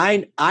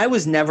 I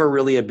was never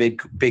really a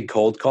big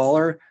cold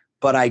caller,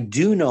 but I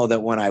do know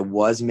that when I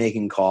was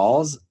making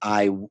calls,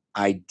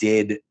 I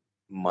did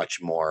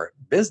much more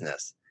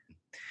business.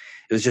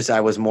 It was just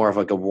I was more of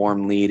like a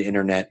warm lead,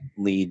 internet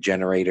lead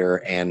generator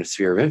and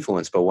sphere of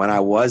influence. But when I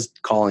was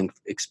calling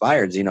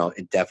expireds,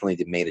 it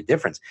definitely made a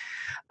difference.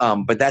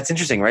 But that's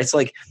interesting, right? It's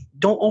like,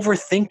 don't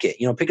overthink it.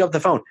 Pick up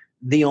the phone.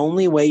 The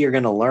only way you're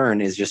going to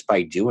learn is just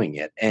by doing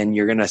it. And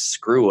you're going to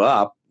screw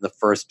up the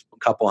first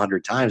couple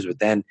hundred times, but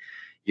then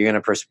you're going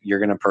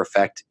to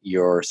perfect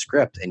your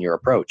script and your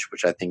approach,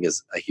 which I think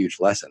is a huge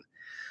lesson.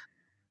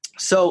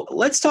 So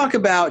let's talk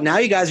about, now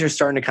you guys are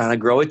starting to kind of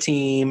grow a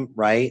team,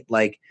 right?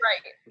 Like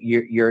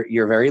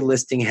you're very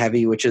listing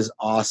heavy, which is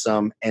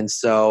awesome. And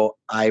so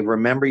I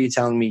remember you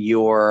telling me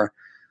you're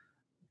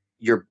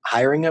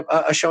hiring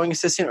a showing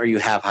assistant, or you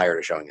have hired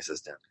a showing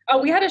assistant? Oh,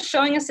 we had a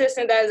showing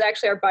assistant that is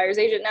actually our buyer's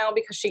agent now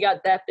because she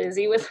got that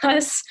busy with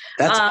us.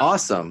 That's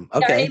awesome.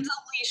 Okay. Her name's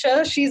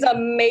Alicia. She's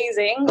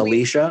amazing.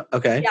 Alicia?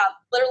 Okay. Yeah,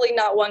 literally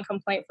not one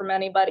complaint from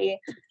anybody,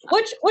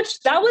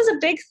 which that was a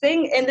big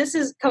thing. And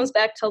this comes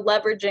back to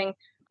leveraging.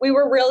 We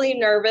were really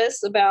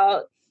nervous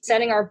about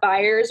setting our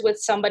buyers with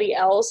somebody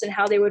else and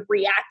how they would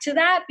react to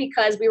that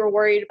because we were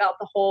worried about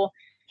the whole,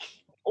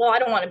 well, I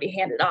don't want to be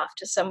handed off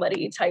to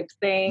somebody type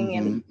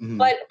thing.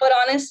 But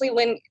honestly,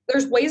 when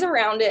there's ways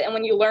around it and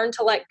when you learn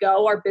to let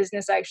go, our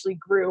business actually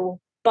grew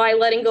by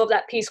letting go of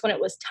that piece when it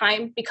was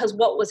time, because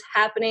what was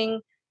happening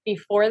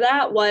before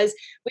that was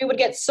we would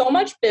get so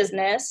much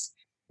business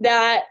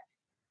that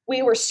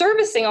we were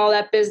servicing all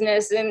that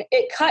business and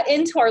it cut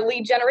into our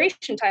lead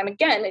generation time.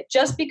 Again,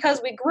 just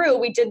because we grew,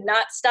 we did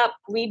not stop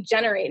lead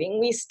generating.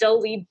 We still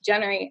lead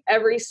generate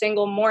every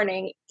single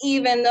morning,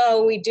 even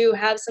though we do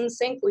have some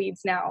sync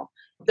leads now.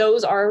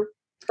 Those are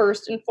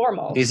first and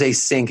foremost. You say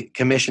sync,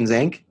 Commissions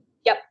Inc.?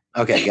 Yep.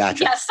 Okay,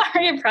 gotcha. Yeah,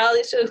 sorry, I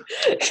probably should.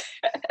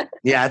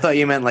 Yeah, I thought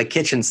you meant like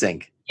kitchen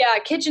sink. Yeah,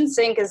 kitchen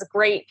sink is a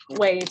great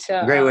way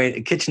to. Great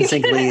way. Kitchen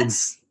sink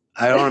leads.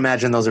 I don't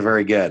imagine those are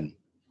very good.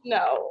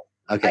 No.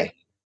 Okay.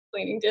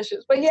 Cleaning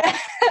dishes, but yeah.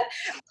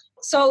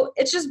 So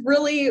it's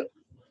really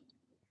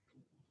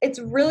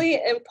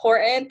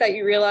important that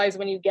you realize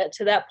when you get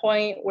to that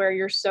point where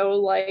you're so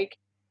like,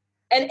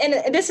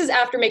 and this is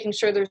after making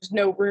sure there's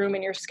no room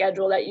in your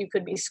schedule that you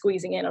could be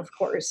squeezing in, of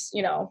course,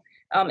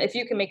 if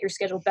you can make your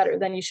schedule better,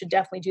 then you should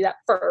definitely do that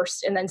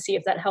first and then see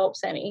if that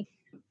helps any.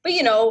 But,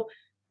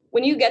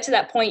 when you get to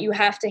that point, you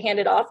have to hand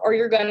it off or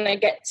you're going to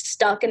get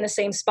stuck in the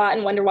same spot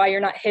and wonder why you're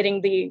not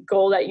hitting the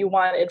goal that you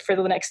wanted for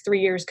the next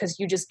 3 years because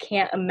you just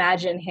can't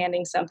imagine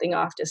handing something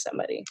off to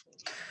somebody.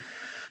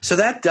 So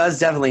that does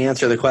definitely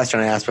answer the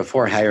question I asked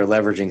before, how you're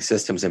leveraging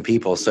systems and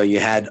people. So you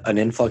had an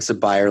influx of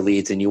buyer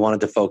leads and you wanted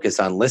to focus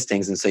on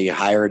listings. And so you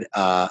hired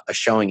a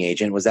showing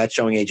agent. Was that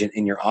showing agent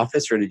in your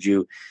office or did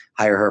you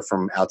hire her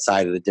from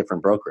outside of the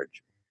different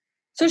brokerage?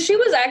 So she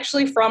was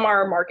actually from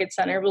our market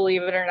center,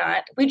 believe it or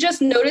not. We just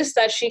noticed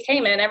that she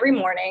came in every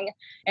morning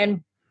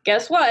and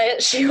guess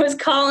what? She was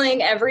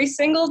calling every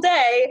single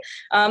day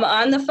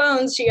on the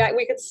phones.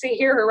 We could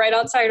hear her right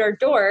outside our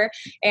door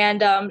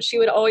and she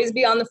would always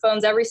be on the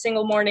phones every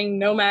single morning,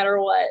 no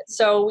matter what.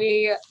 So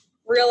we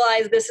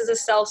realized this is a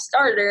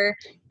self-starter.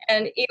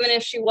 And even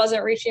if she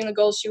wasn't reaching the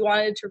goals she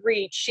wanted to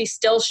reach, she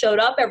still showed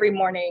up every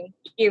morning,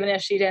 even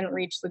if she didn't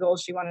reach the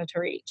goals she wanted to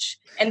reach.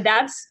 And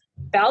that's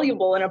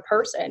valuable in a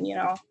person,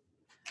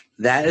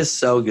 That is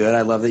so good.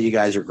 I love that you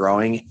guys are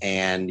growing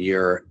and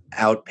you're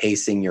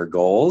outpacing your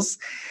goals.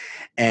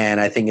 And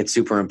I think it's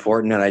super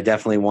important. And I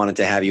definitely wanted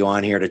to have you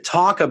on here to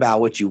talk about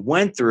what you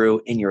went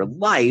through in your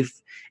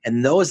life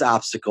and those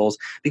obstacles,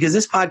 because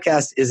this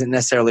podcast isn't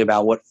necessarily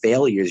about what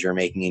failures you're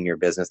making in your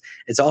business.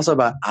 It's also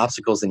about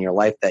obstacles in your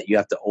life that you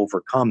have to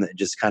overcome that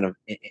just kind of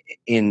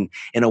in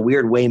a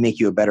weird way make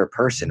you a better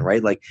person,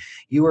 right? Like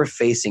you were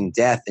facing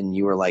death and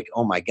you were like,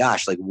 oh my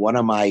gosh, like what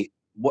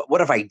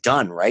have I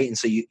done, right? And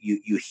so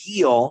you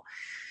heal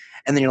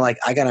and then you're like,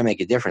 I got to make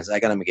a difference.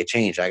 I got to make a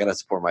change. I got to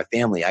support my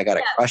family. I got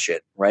to crush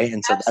it, right?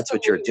 And so that's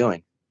what you're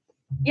doing.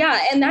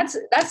 Yeah, and that's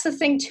the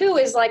thing too,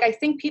 is like I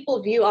think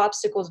people view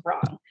obstacles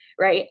wrong,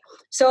 right?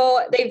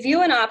 So they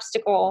view an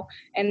obstacle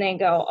and they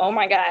go, oh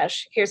my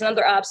gosh, here's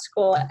another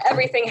obstacle.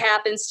 Everything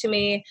happens to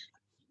me.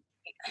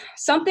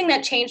 Something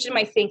that changed in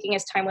my thinking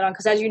as time went on,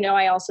 because as you know,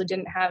 I also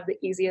didn't have the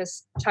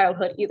easiest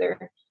childhood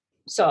either.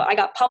 So I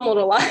got pummeled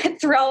a lot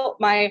throughout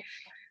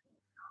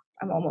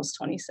I'm almost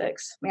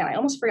 26. Man, I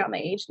almost forgot my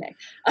age, Nick.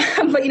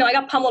 But, I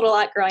got pummeled a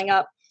lot growing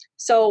up.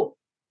 So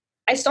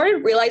I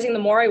started realizing the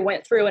more I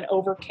went through and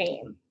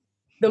overcame,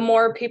 the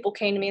more people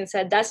came to me and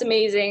said, that's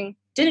amazing.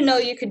 Didn't know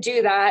you could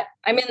do that.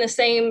 I'm in the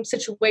same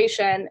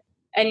situation.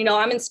 And,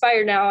 I'm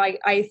inspired now.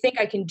 I think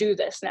I can do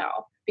this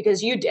now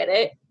because you did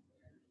it.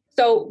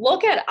 So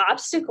look at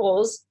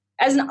obstacles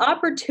as an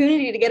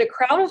opportunity to get a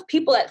crowd of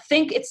people that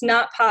think it's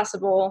not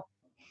possible.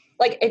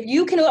 Like if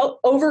you can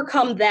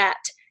overcome that,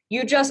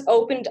 you just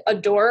opened a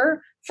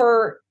door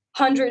for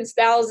hundreds,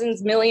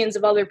 thousands, millions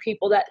of other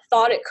people that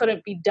thought it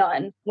couldn't be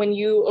done when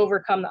you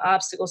overcome the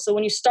obstacle. So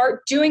when you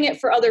start doing it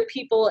for other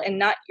people and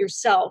not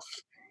yourself,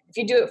 if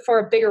you do it for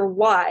a bigger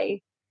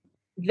why,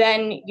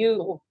 then you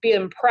will be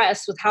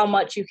impressed with how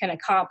much you can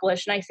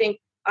accomplish. And I think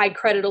I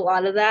credit a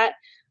lot of that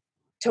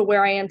to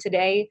where I am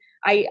today.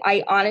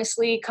 I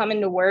honestly come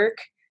into work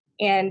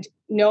and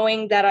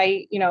knowing that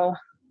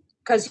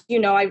because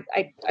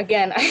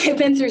I've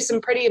been through some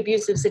pretty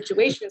abusive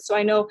situations. So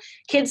I know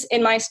kids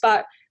in my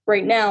spot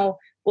right now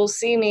will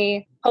see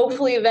me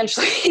hopefully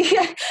eventually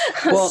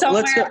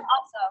somewhere awesome.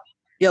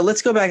 Yeah,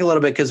 let's go back a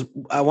little bit because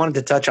I wanted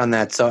to touch on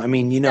that. So I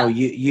mean,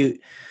 you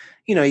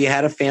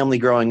had a family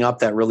growing up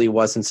that really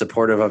wasn't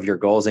supportive of your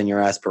goals and your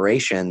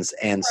aspirations.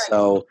 And right.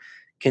 So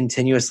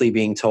continuously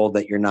being told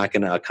that you're not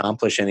going to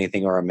accomplish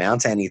anything or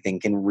amount to anything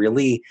can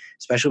really,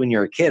 especially when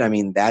you're a kid, I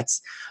mean,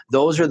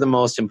 those are the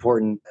most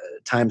important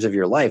times of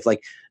your life.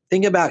 Like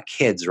think about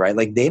kids, right?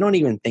 Like they don't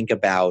even think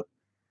about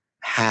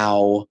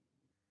how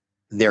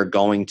they're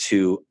going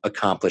to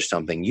accomplish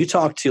something. You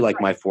talk to like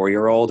my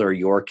 4-year-old or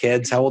your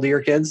kids. How old are your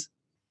kids?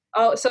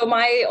 Oh, so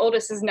my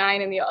oldest is 9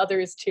 and the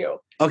other is 2.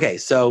 Okay.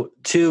 So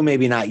 2,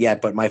 maybe not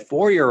yet, but my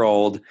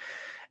 4-year-old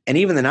and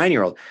even the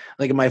 9-year-old,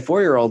 like my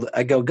 4-year-old,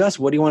 I go, Gus,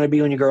 what do you want to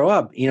be when you grow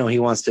up? He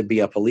wants to be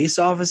a police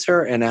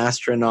officer, an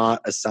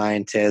astronaut, a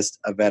scientist,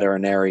 a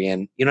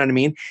veterinarian. You know what I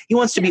mean? He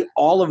wants to be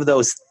all of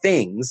those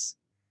things.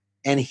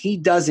 And he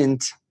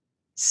doesn't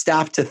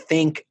stop to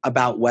think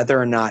about whether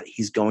or not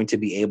he's going to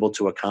be able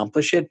to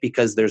accomplish it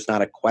because there's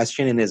not a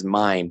question in his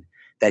mind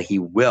that he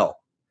will.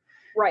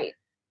 Right.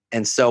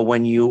 And so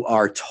when you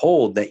are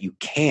told that you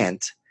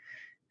can't,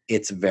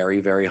 it's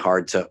very, very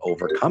hard to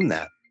overcome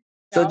that.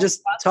 So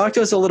just talk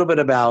to us a little bit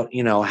about,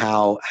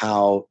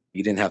 how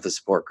you didn't have the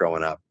support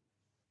growing up.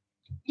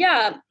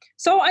 Yeah.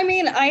 So, I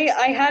mean,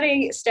 I had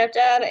a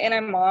stepdad and a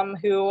mom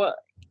who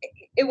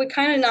it would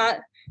kind of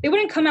they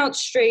wouldn't come out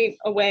straight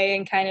away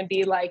and kind of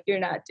be like, you're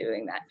not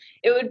doing that.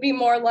 It would be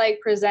more like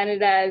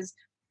presented as,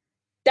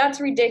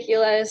 that's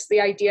ridiculous. The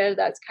idea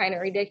that's kind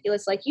of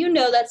ridiculous. Like,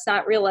 that's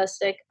not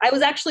realistic. I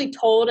was actually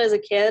told as a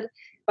kid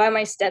by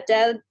my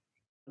stepdad,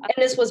 and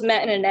this was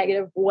meant in a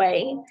negative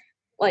way.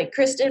 Like,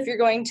 Krista, if you're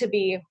going to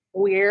be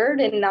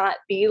weird and not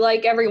be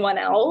like everyone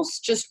else,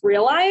 just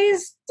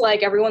realize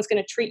like everyone's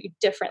going to treat you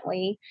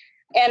differently.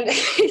 And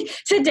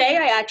today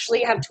I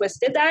actually have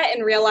twisted that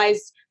and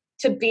realized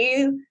to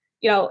be,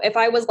 if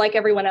I was like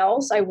everyone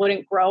else, I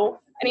wouldn't grow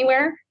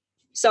anywhere.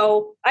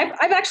 So I've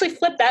actually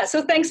flipped that.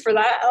 So thanks for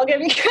that. I'll give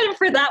you credit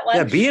for that one.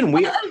 Yeah,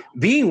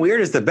 being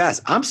weird is the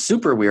best. I'm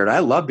super weird. I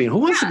love who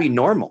wants to be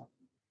normal?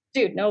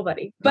 Dude,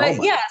 nobody.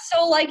 But yeah,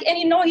 so like, and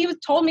he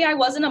told me I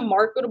wasn't a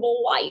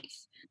marketable wife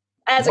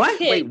as a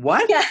kid. Wait,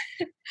 what? Yeah.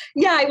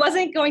 Yeah, I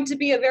wasn't going to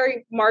be a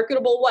very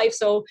marketable wife.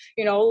 So,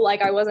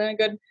 like I wasn't a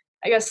good,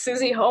 I guess,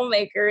 Susie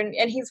homemaker.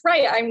 And he's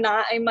right. I'm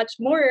not. I'm much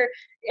more.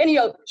 And,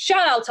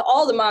 shout out to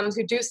all the moms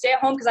who do stay at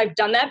home, because I've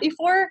done that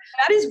before.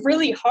 That is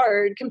really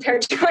hard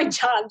compared to my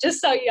job,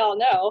 just so y'all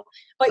know.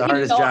 But the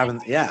hardest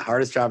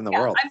job in the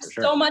world. I'm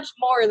so much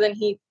more than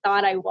he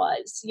thought I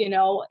was,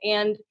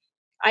 and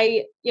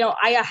I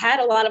had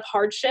a lot of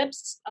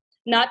hardships,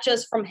 not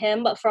just from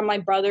him, but from my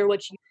brother,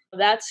 which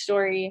that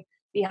story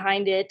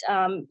behind it.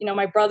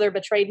 My brother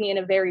betrayed me in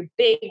a very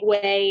big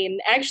way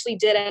and actually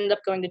did end up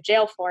going to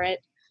jail for it.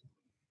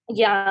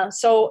 Yeah.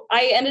 So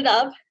I ended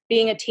up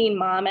being a teen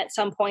mom at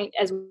some point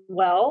as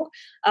well,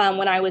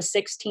 when I was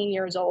 16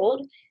 years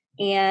old.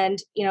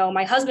 And,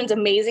 my husband's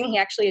amazing. He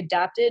actually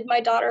adopted my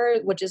daughter,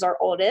 which is our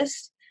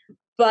oldest.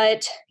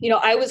 But,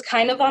 I was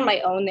kind of on my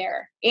own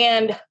there.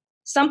 And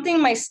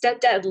something my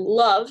stepdad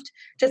loved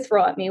to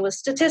throw at me was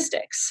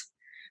statistics.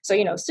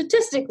 So,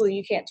 statistically,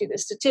 you can't do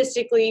this.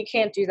 Statistically, you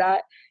can't do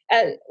that.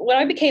 When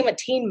I became a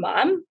teen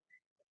mom,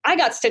 I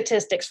got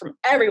statistics from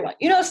everyone.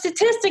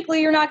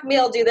 Statistically, you're not going to be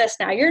able to do this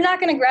now. You're not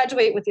going to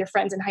graduate with your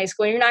friends in high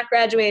school. You're not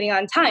graduating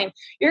on time.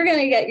 You're going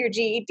to get your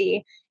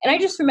GED. And I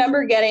just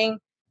remember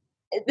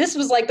this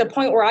was like the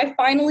point where I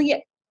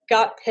finally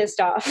got pissed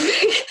off.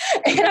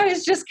 And I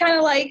was just kind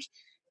of like,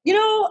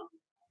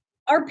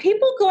 are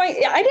people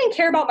going, I didn't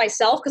care about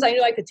myself because I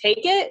knew I could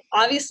take it.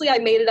 Obviously, I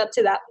made it up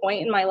to that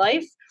point in my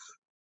life.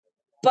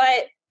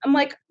 But I'm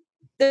like,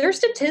 there's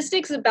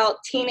statistics about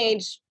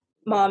teenage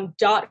mom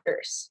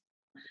daughters.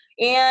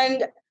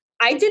 And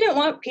I didn't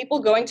want people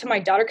going to my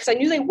daughter, because I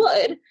knew they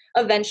would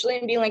eventually,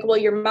 and being like, well,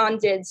 your mom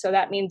did, so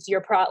that means you're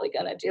probably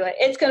going to do it.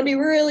 It's going to be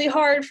really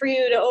hard for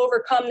you to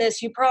overcome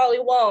this. You probably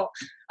won't,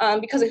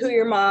 because of who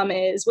your mom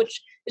is,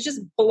 which is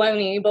just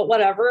baloney, but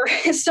whatever.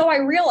 So I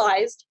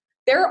realized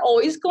they're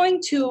always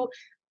going to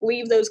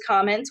leave those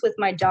comments with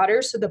my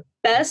daughter. So the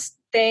best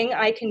thing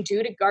I can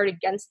do to guard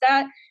against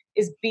that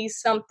is be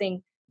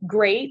something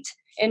great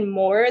and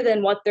more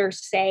than what they're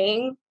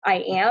saying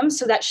I am,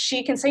 so that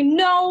she can say,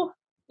 no,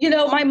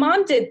 my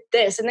mom did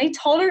this and they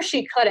told her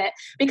she couldn't,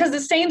 because the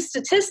same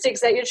statistics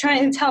that you're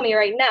trying to tell me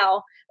right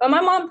now, but my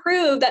mom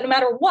proved that no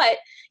matter what,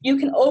 you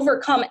can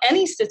overcome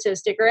any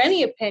statistic or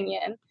any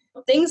opinion.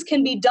 Things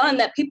can be done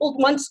that people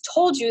once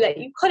told you that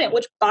you couldn't,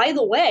 which, by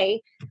the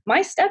way,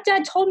 my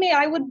stepdad told me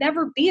I would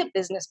never be a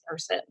business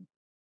person,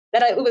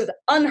 that it was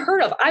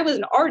unheard of. I was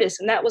an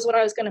artist and that was what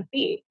I was going to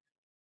be.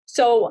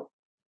 So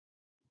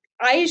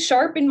I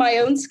sharpened my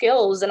own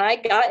skills and I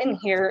got in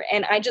here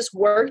and I just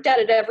worked at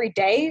it every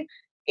day.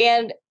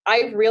 And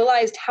I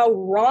realized how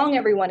wrong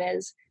everyone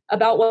is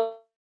about what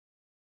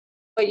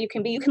you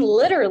can be. You can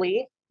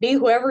literally be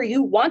whoever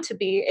you want to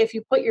be if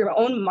you put your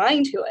own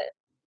mind to it.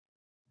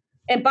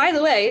 And by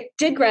the way,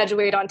 did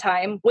graduate on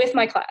time with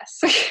my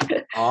class.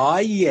 Oh,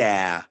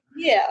 yeah.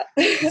 Yeah.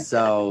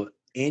 So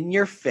in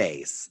your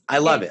face. I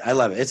love it. I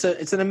love it.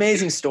 It's an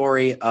amazing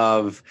story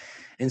of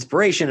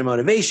inspiration and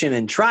motivation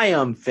and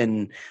triumph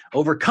and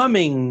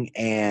overcoming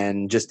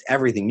and just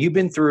everything. You've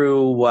been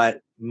through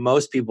what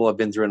most people have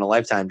been through in a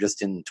lifetime,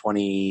 just in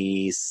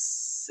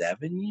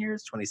 27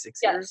 years, 26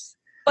 years.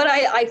 But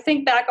I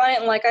think back on it,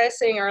 and like I was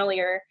saying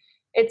earlier,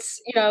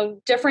 it's,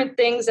 different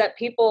things that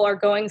people are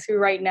going through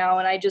right now.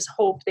 And I just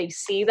hope they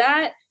see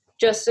that,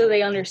 just so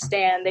they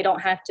understand they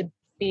don't have to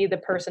be the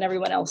person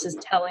everyone else is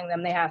telling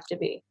them they have to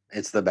be.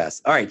 It's the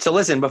best. All right. So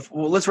listen,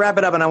 let's wrap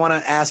it up. And I want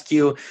to ask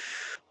you,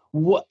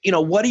 what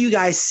do you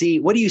guys see?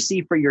 What do you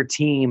see for your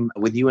team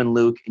with you and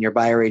Luke and your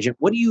buyer agent?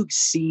 What do you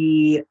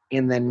see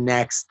in the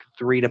next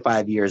 3 to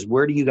 5 years?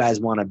 Where do you guys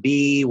want to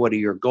be? What are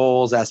your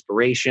goals,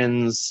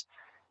 aspirations?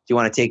 Do you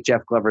want to take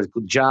Jeff Glover's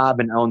job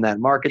and own that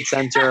market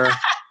center?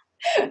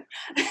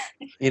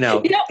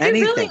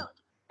 Anything.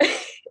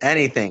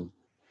 Anything.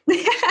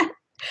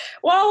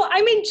 Well,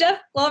 I mean, Jeff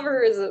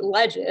Glover is a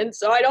legend,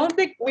 so I don't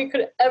think we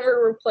could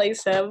ever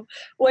replace him.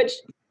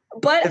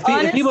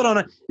 If people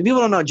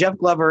don't know, Jeff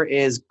Glover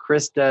is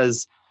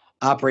Krista's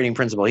operating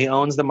principal. He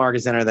owns the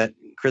market center that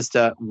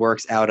Krista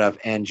works out of,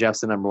 and Jeff's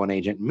the number one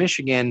agent in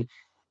Michigan.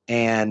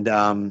 And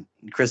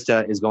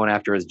Krista is going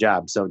after his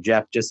job. So,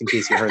 Jeff, just in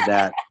case you heard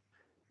that,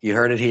 you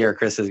heard it here.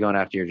 Krista's going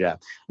after your job.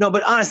 No,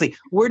 but honestly,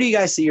 where do you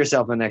guys see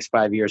yourself in the next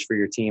 5 years for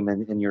your team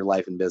and in your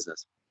life and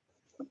business?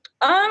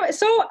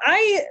 So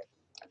I,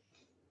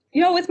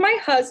 with my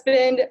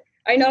husband,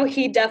 I know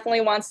he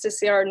definitely wants to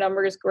see our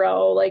numbers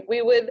grow. Like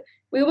we would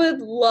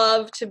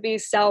love to be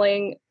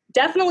selling.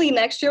 Definitely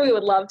next year, we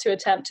would love to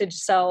attempt to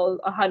sell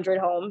 100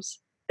 homes.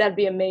 That'd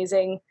be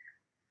amazing.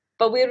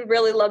 But we would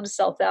really love to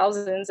sell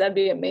thousands. That'd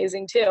be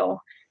amazing too.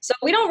 So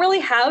we don't really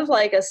have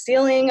like a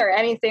ceiling or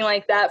anything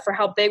like that for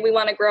how big we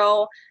want to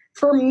grow.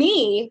 For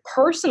me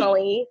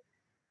personally,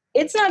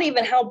 it's not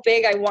even how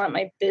big I want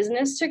my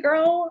business to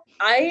grow.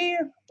 I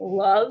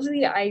love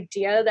the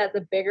idea that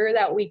the bigger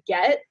that we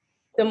get,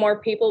 the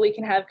more people we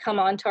can have come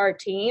onto our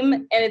team.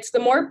 And it's the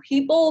more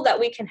people that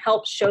we can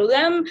help show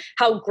them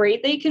how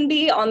great they can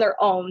be on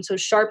their own. So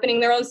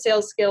sharpening their own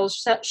sales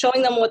skills,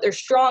 showing them what they're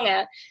strong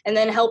at, and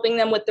then helping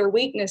them with their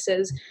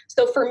weaknesses.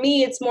 So for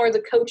me, it's more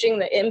the coaching,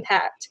 the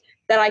impact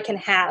that I can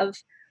have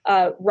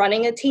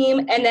running a team,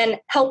 and then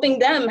helping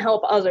them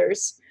help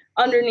others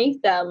underneath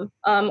them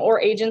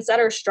or agents that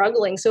are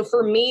struggling. So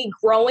for me,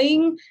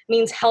 growing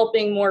means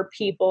helping more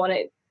people, and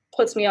it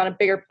puts me on a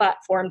bigger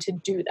platform to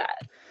do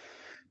that.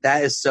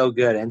 That is so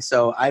good. And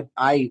so I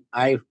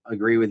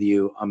agree with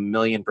you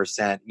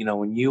 1,000,000%. You know,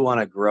 when you want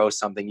to grow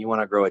something, you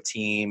want to grow a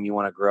team, you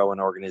want to grow an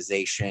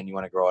organization, you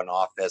want to grow an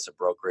office, a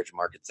brokerage,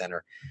 market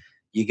center,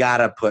 you got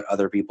to put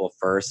other people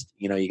first.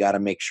 You know, you got to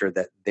make sure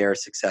that they're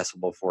successful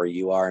before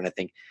you are. And I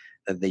think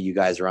that you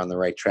guys are on the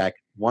right track.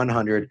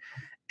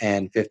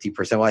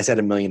 150%. Well, I said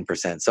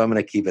 1,000,000%, so I'm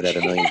going to keep it at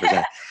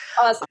 1,000,000%.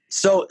 Awesome.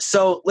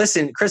 So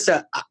listen,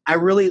 Krista, I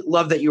really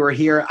love that you were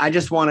here. I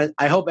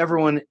hope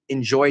everyone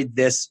enjoyed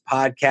this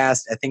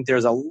podcast. I think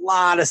there's a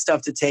lot of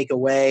stuff to take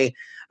away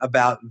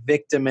about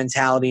victim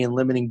mentality and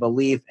limiting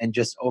belief and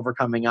just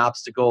overcoming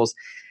obstacles.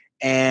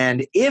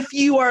 And if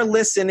you are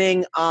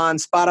listening on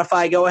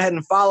Spotify, go ahead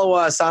and follow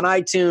us on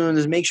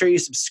iTunes. Make sure you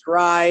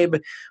subscribe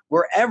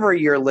wherever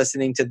you're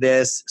listening to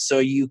this so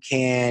you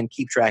can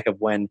keep track of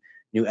when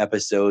new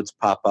episodes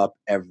pop up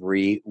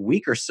every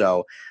week or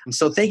so.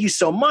 So thank you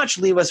so much.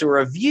 Leave us a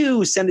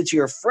review, send it to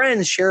your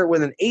friends, share it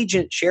with an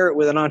agent, share it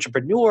with an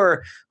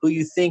entrepreneur who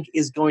you think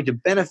is going to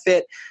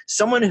benefit,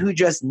 someone who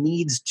just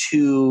needs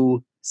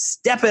to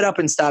step it up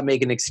and stop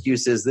making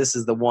excuses. This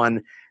is the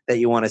one that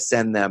you want to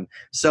send them.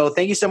 So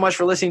thank you so much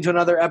for listening to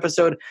another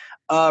episode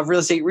of Real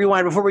Estate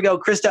Rewind. Before we go,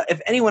 Krista,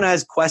 if anyone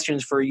has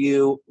questions for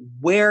you,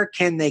 where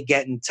can they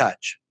get in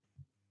touch?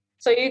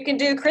 So you can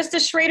do Krista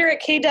Schrader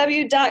at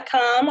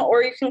kw.com,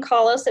 or you can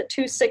call us at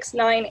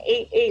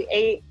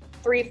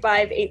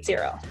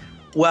 269-888-3580.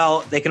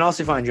 Well, they can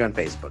also find you on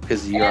Facebook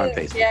because you're on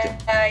Facebook.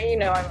 Yeah, you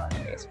know I'm on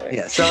Facebook.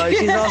 Yeah, so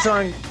she's also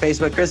on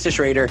Facebook, Krista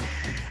Schrader.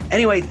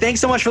 Anyway,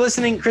 thanks so much for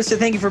listening. Krista,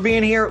 thank you for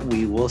being here.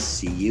 We will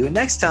see you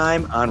next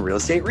time on Real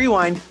Estate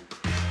Rewind.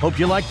 Hope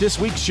you liked this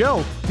week's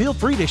show. Feel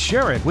free to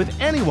share it with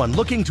anyone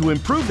looking to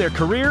improve their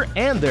career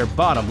and their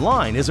bottom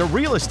line as a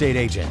real estate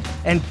agent.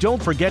 And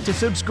don't forget to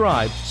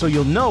subscribe so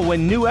you'll know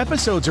when new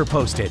episodes are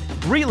posted.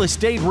 Real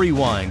Estate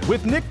Rewind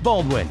with Nick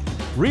Baldwin.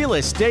 Real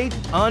Estate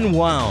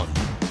Unwound.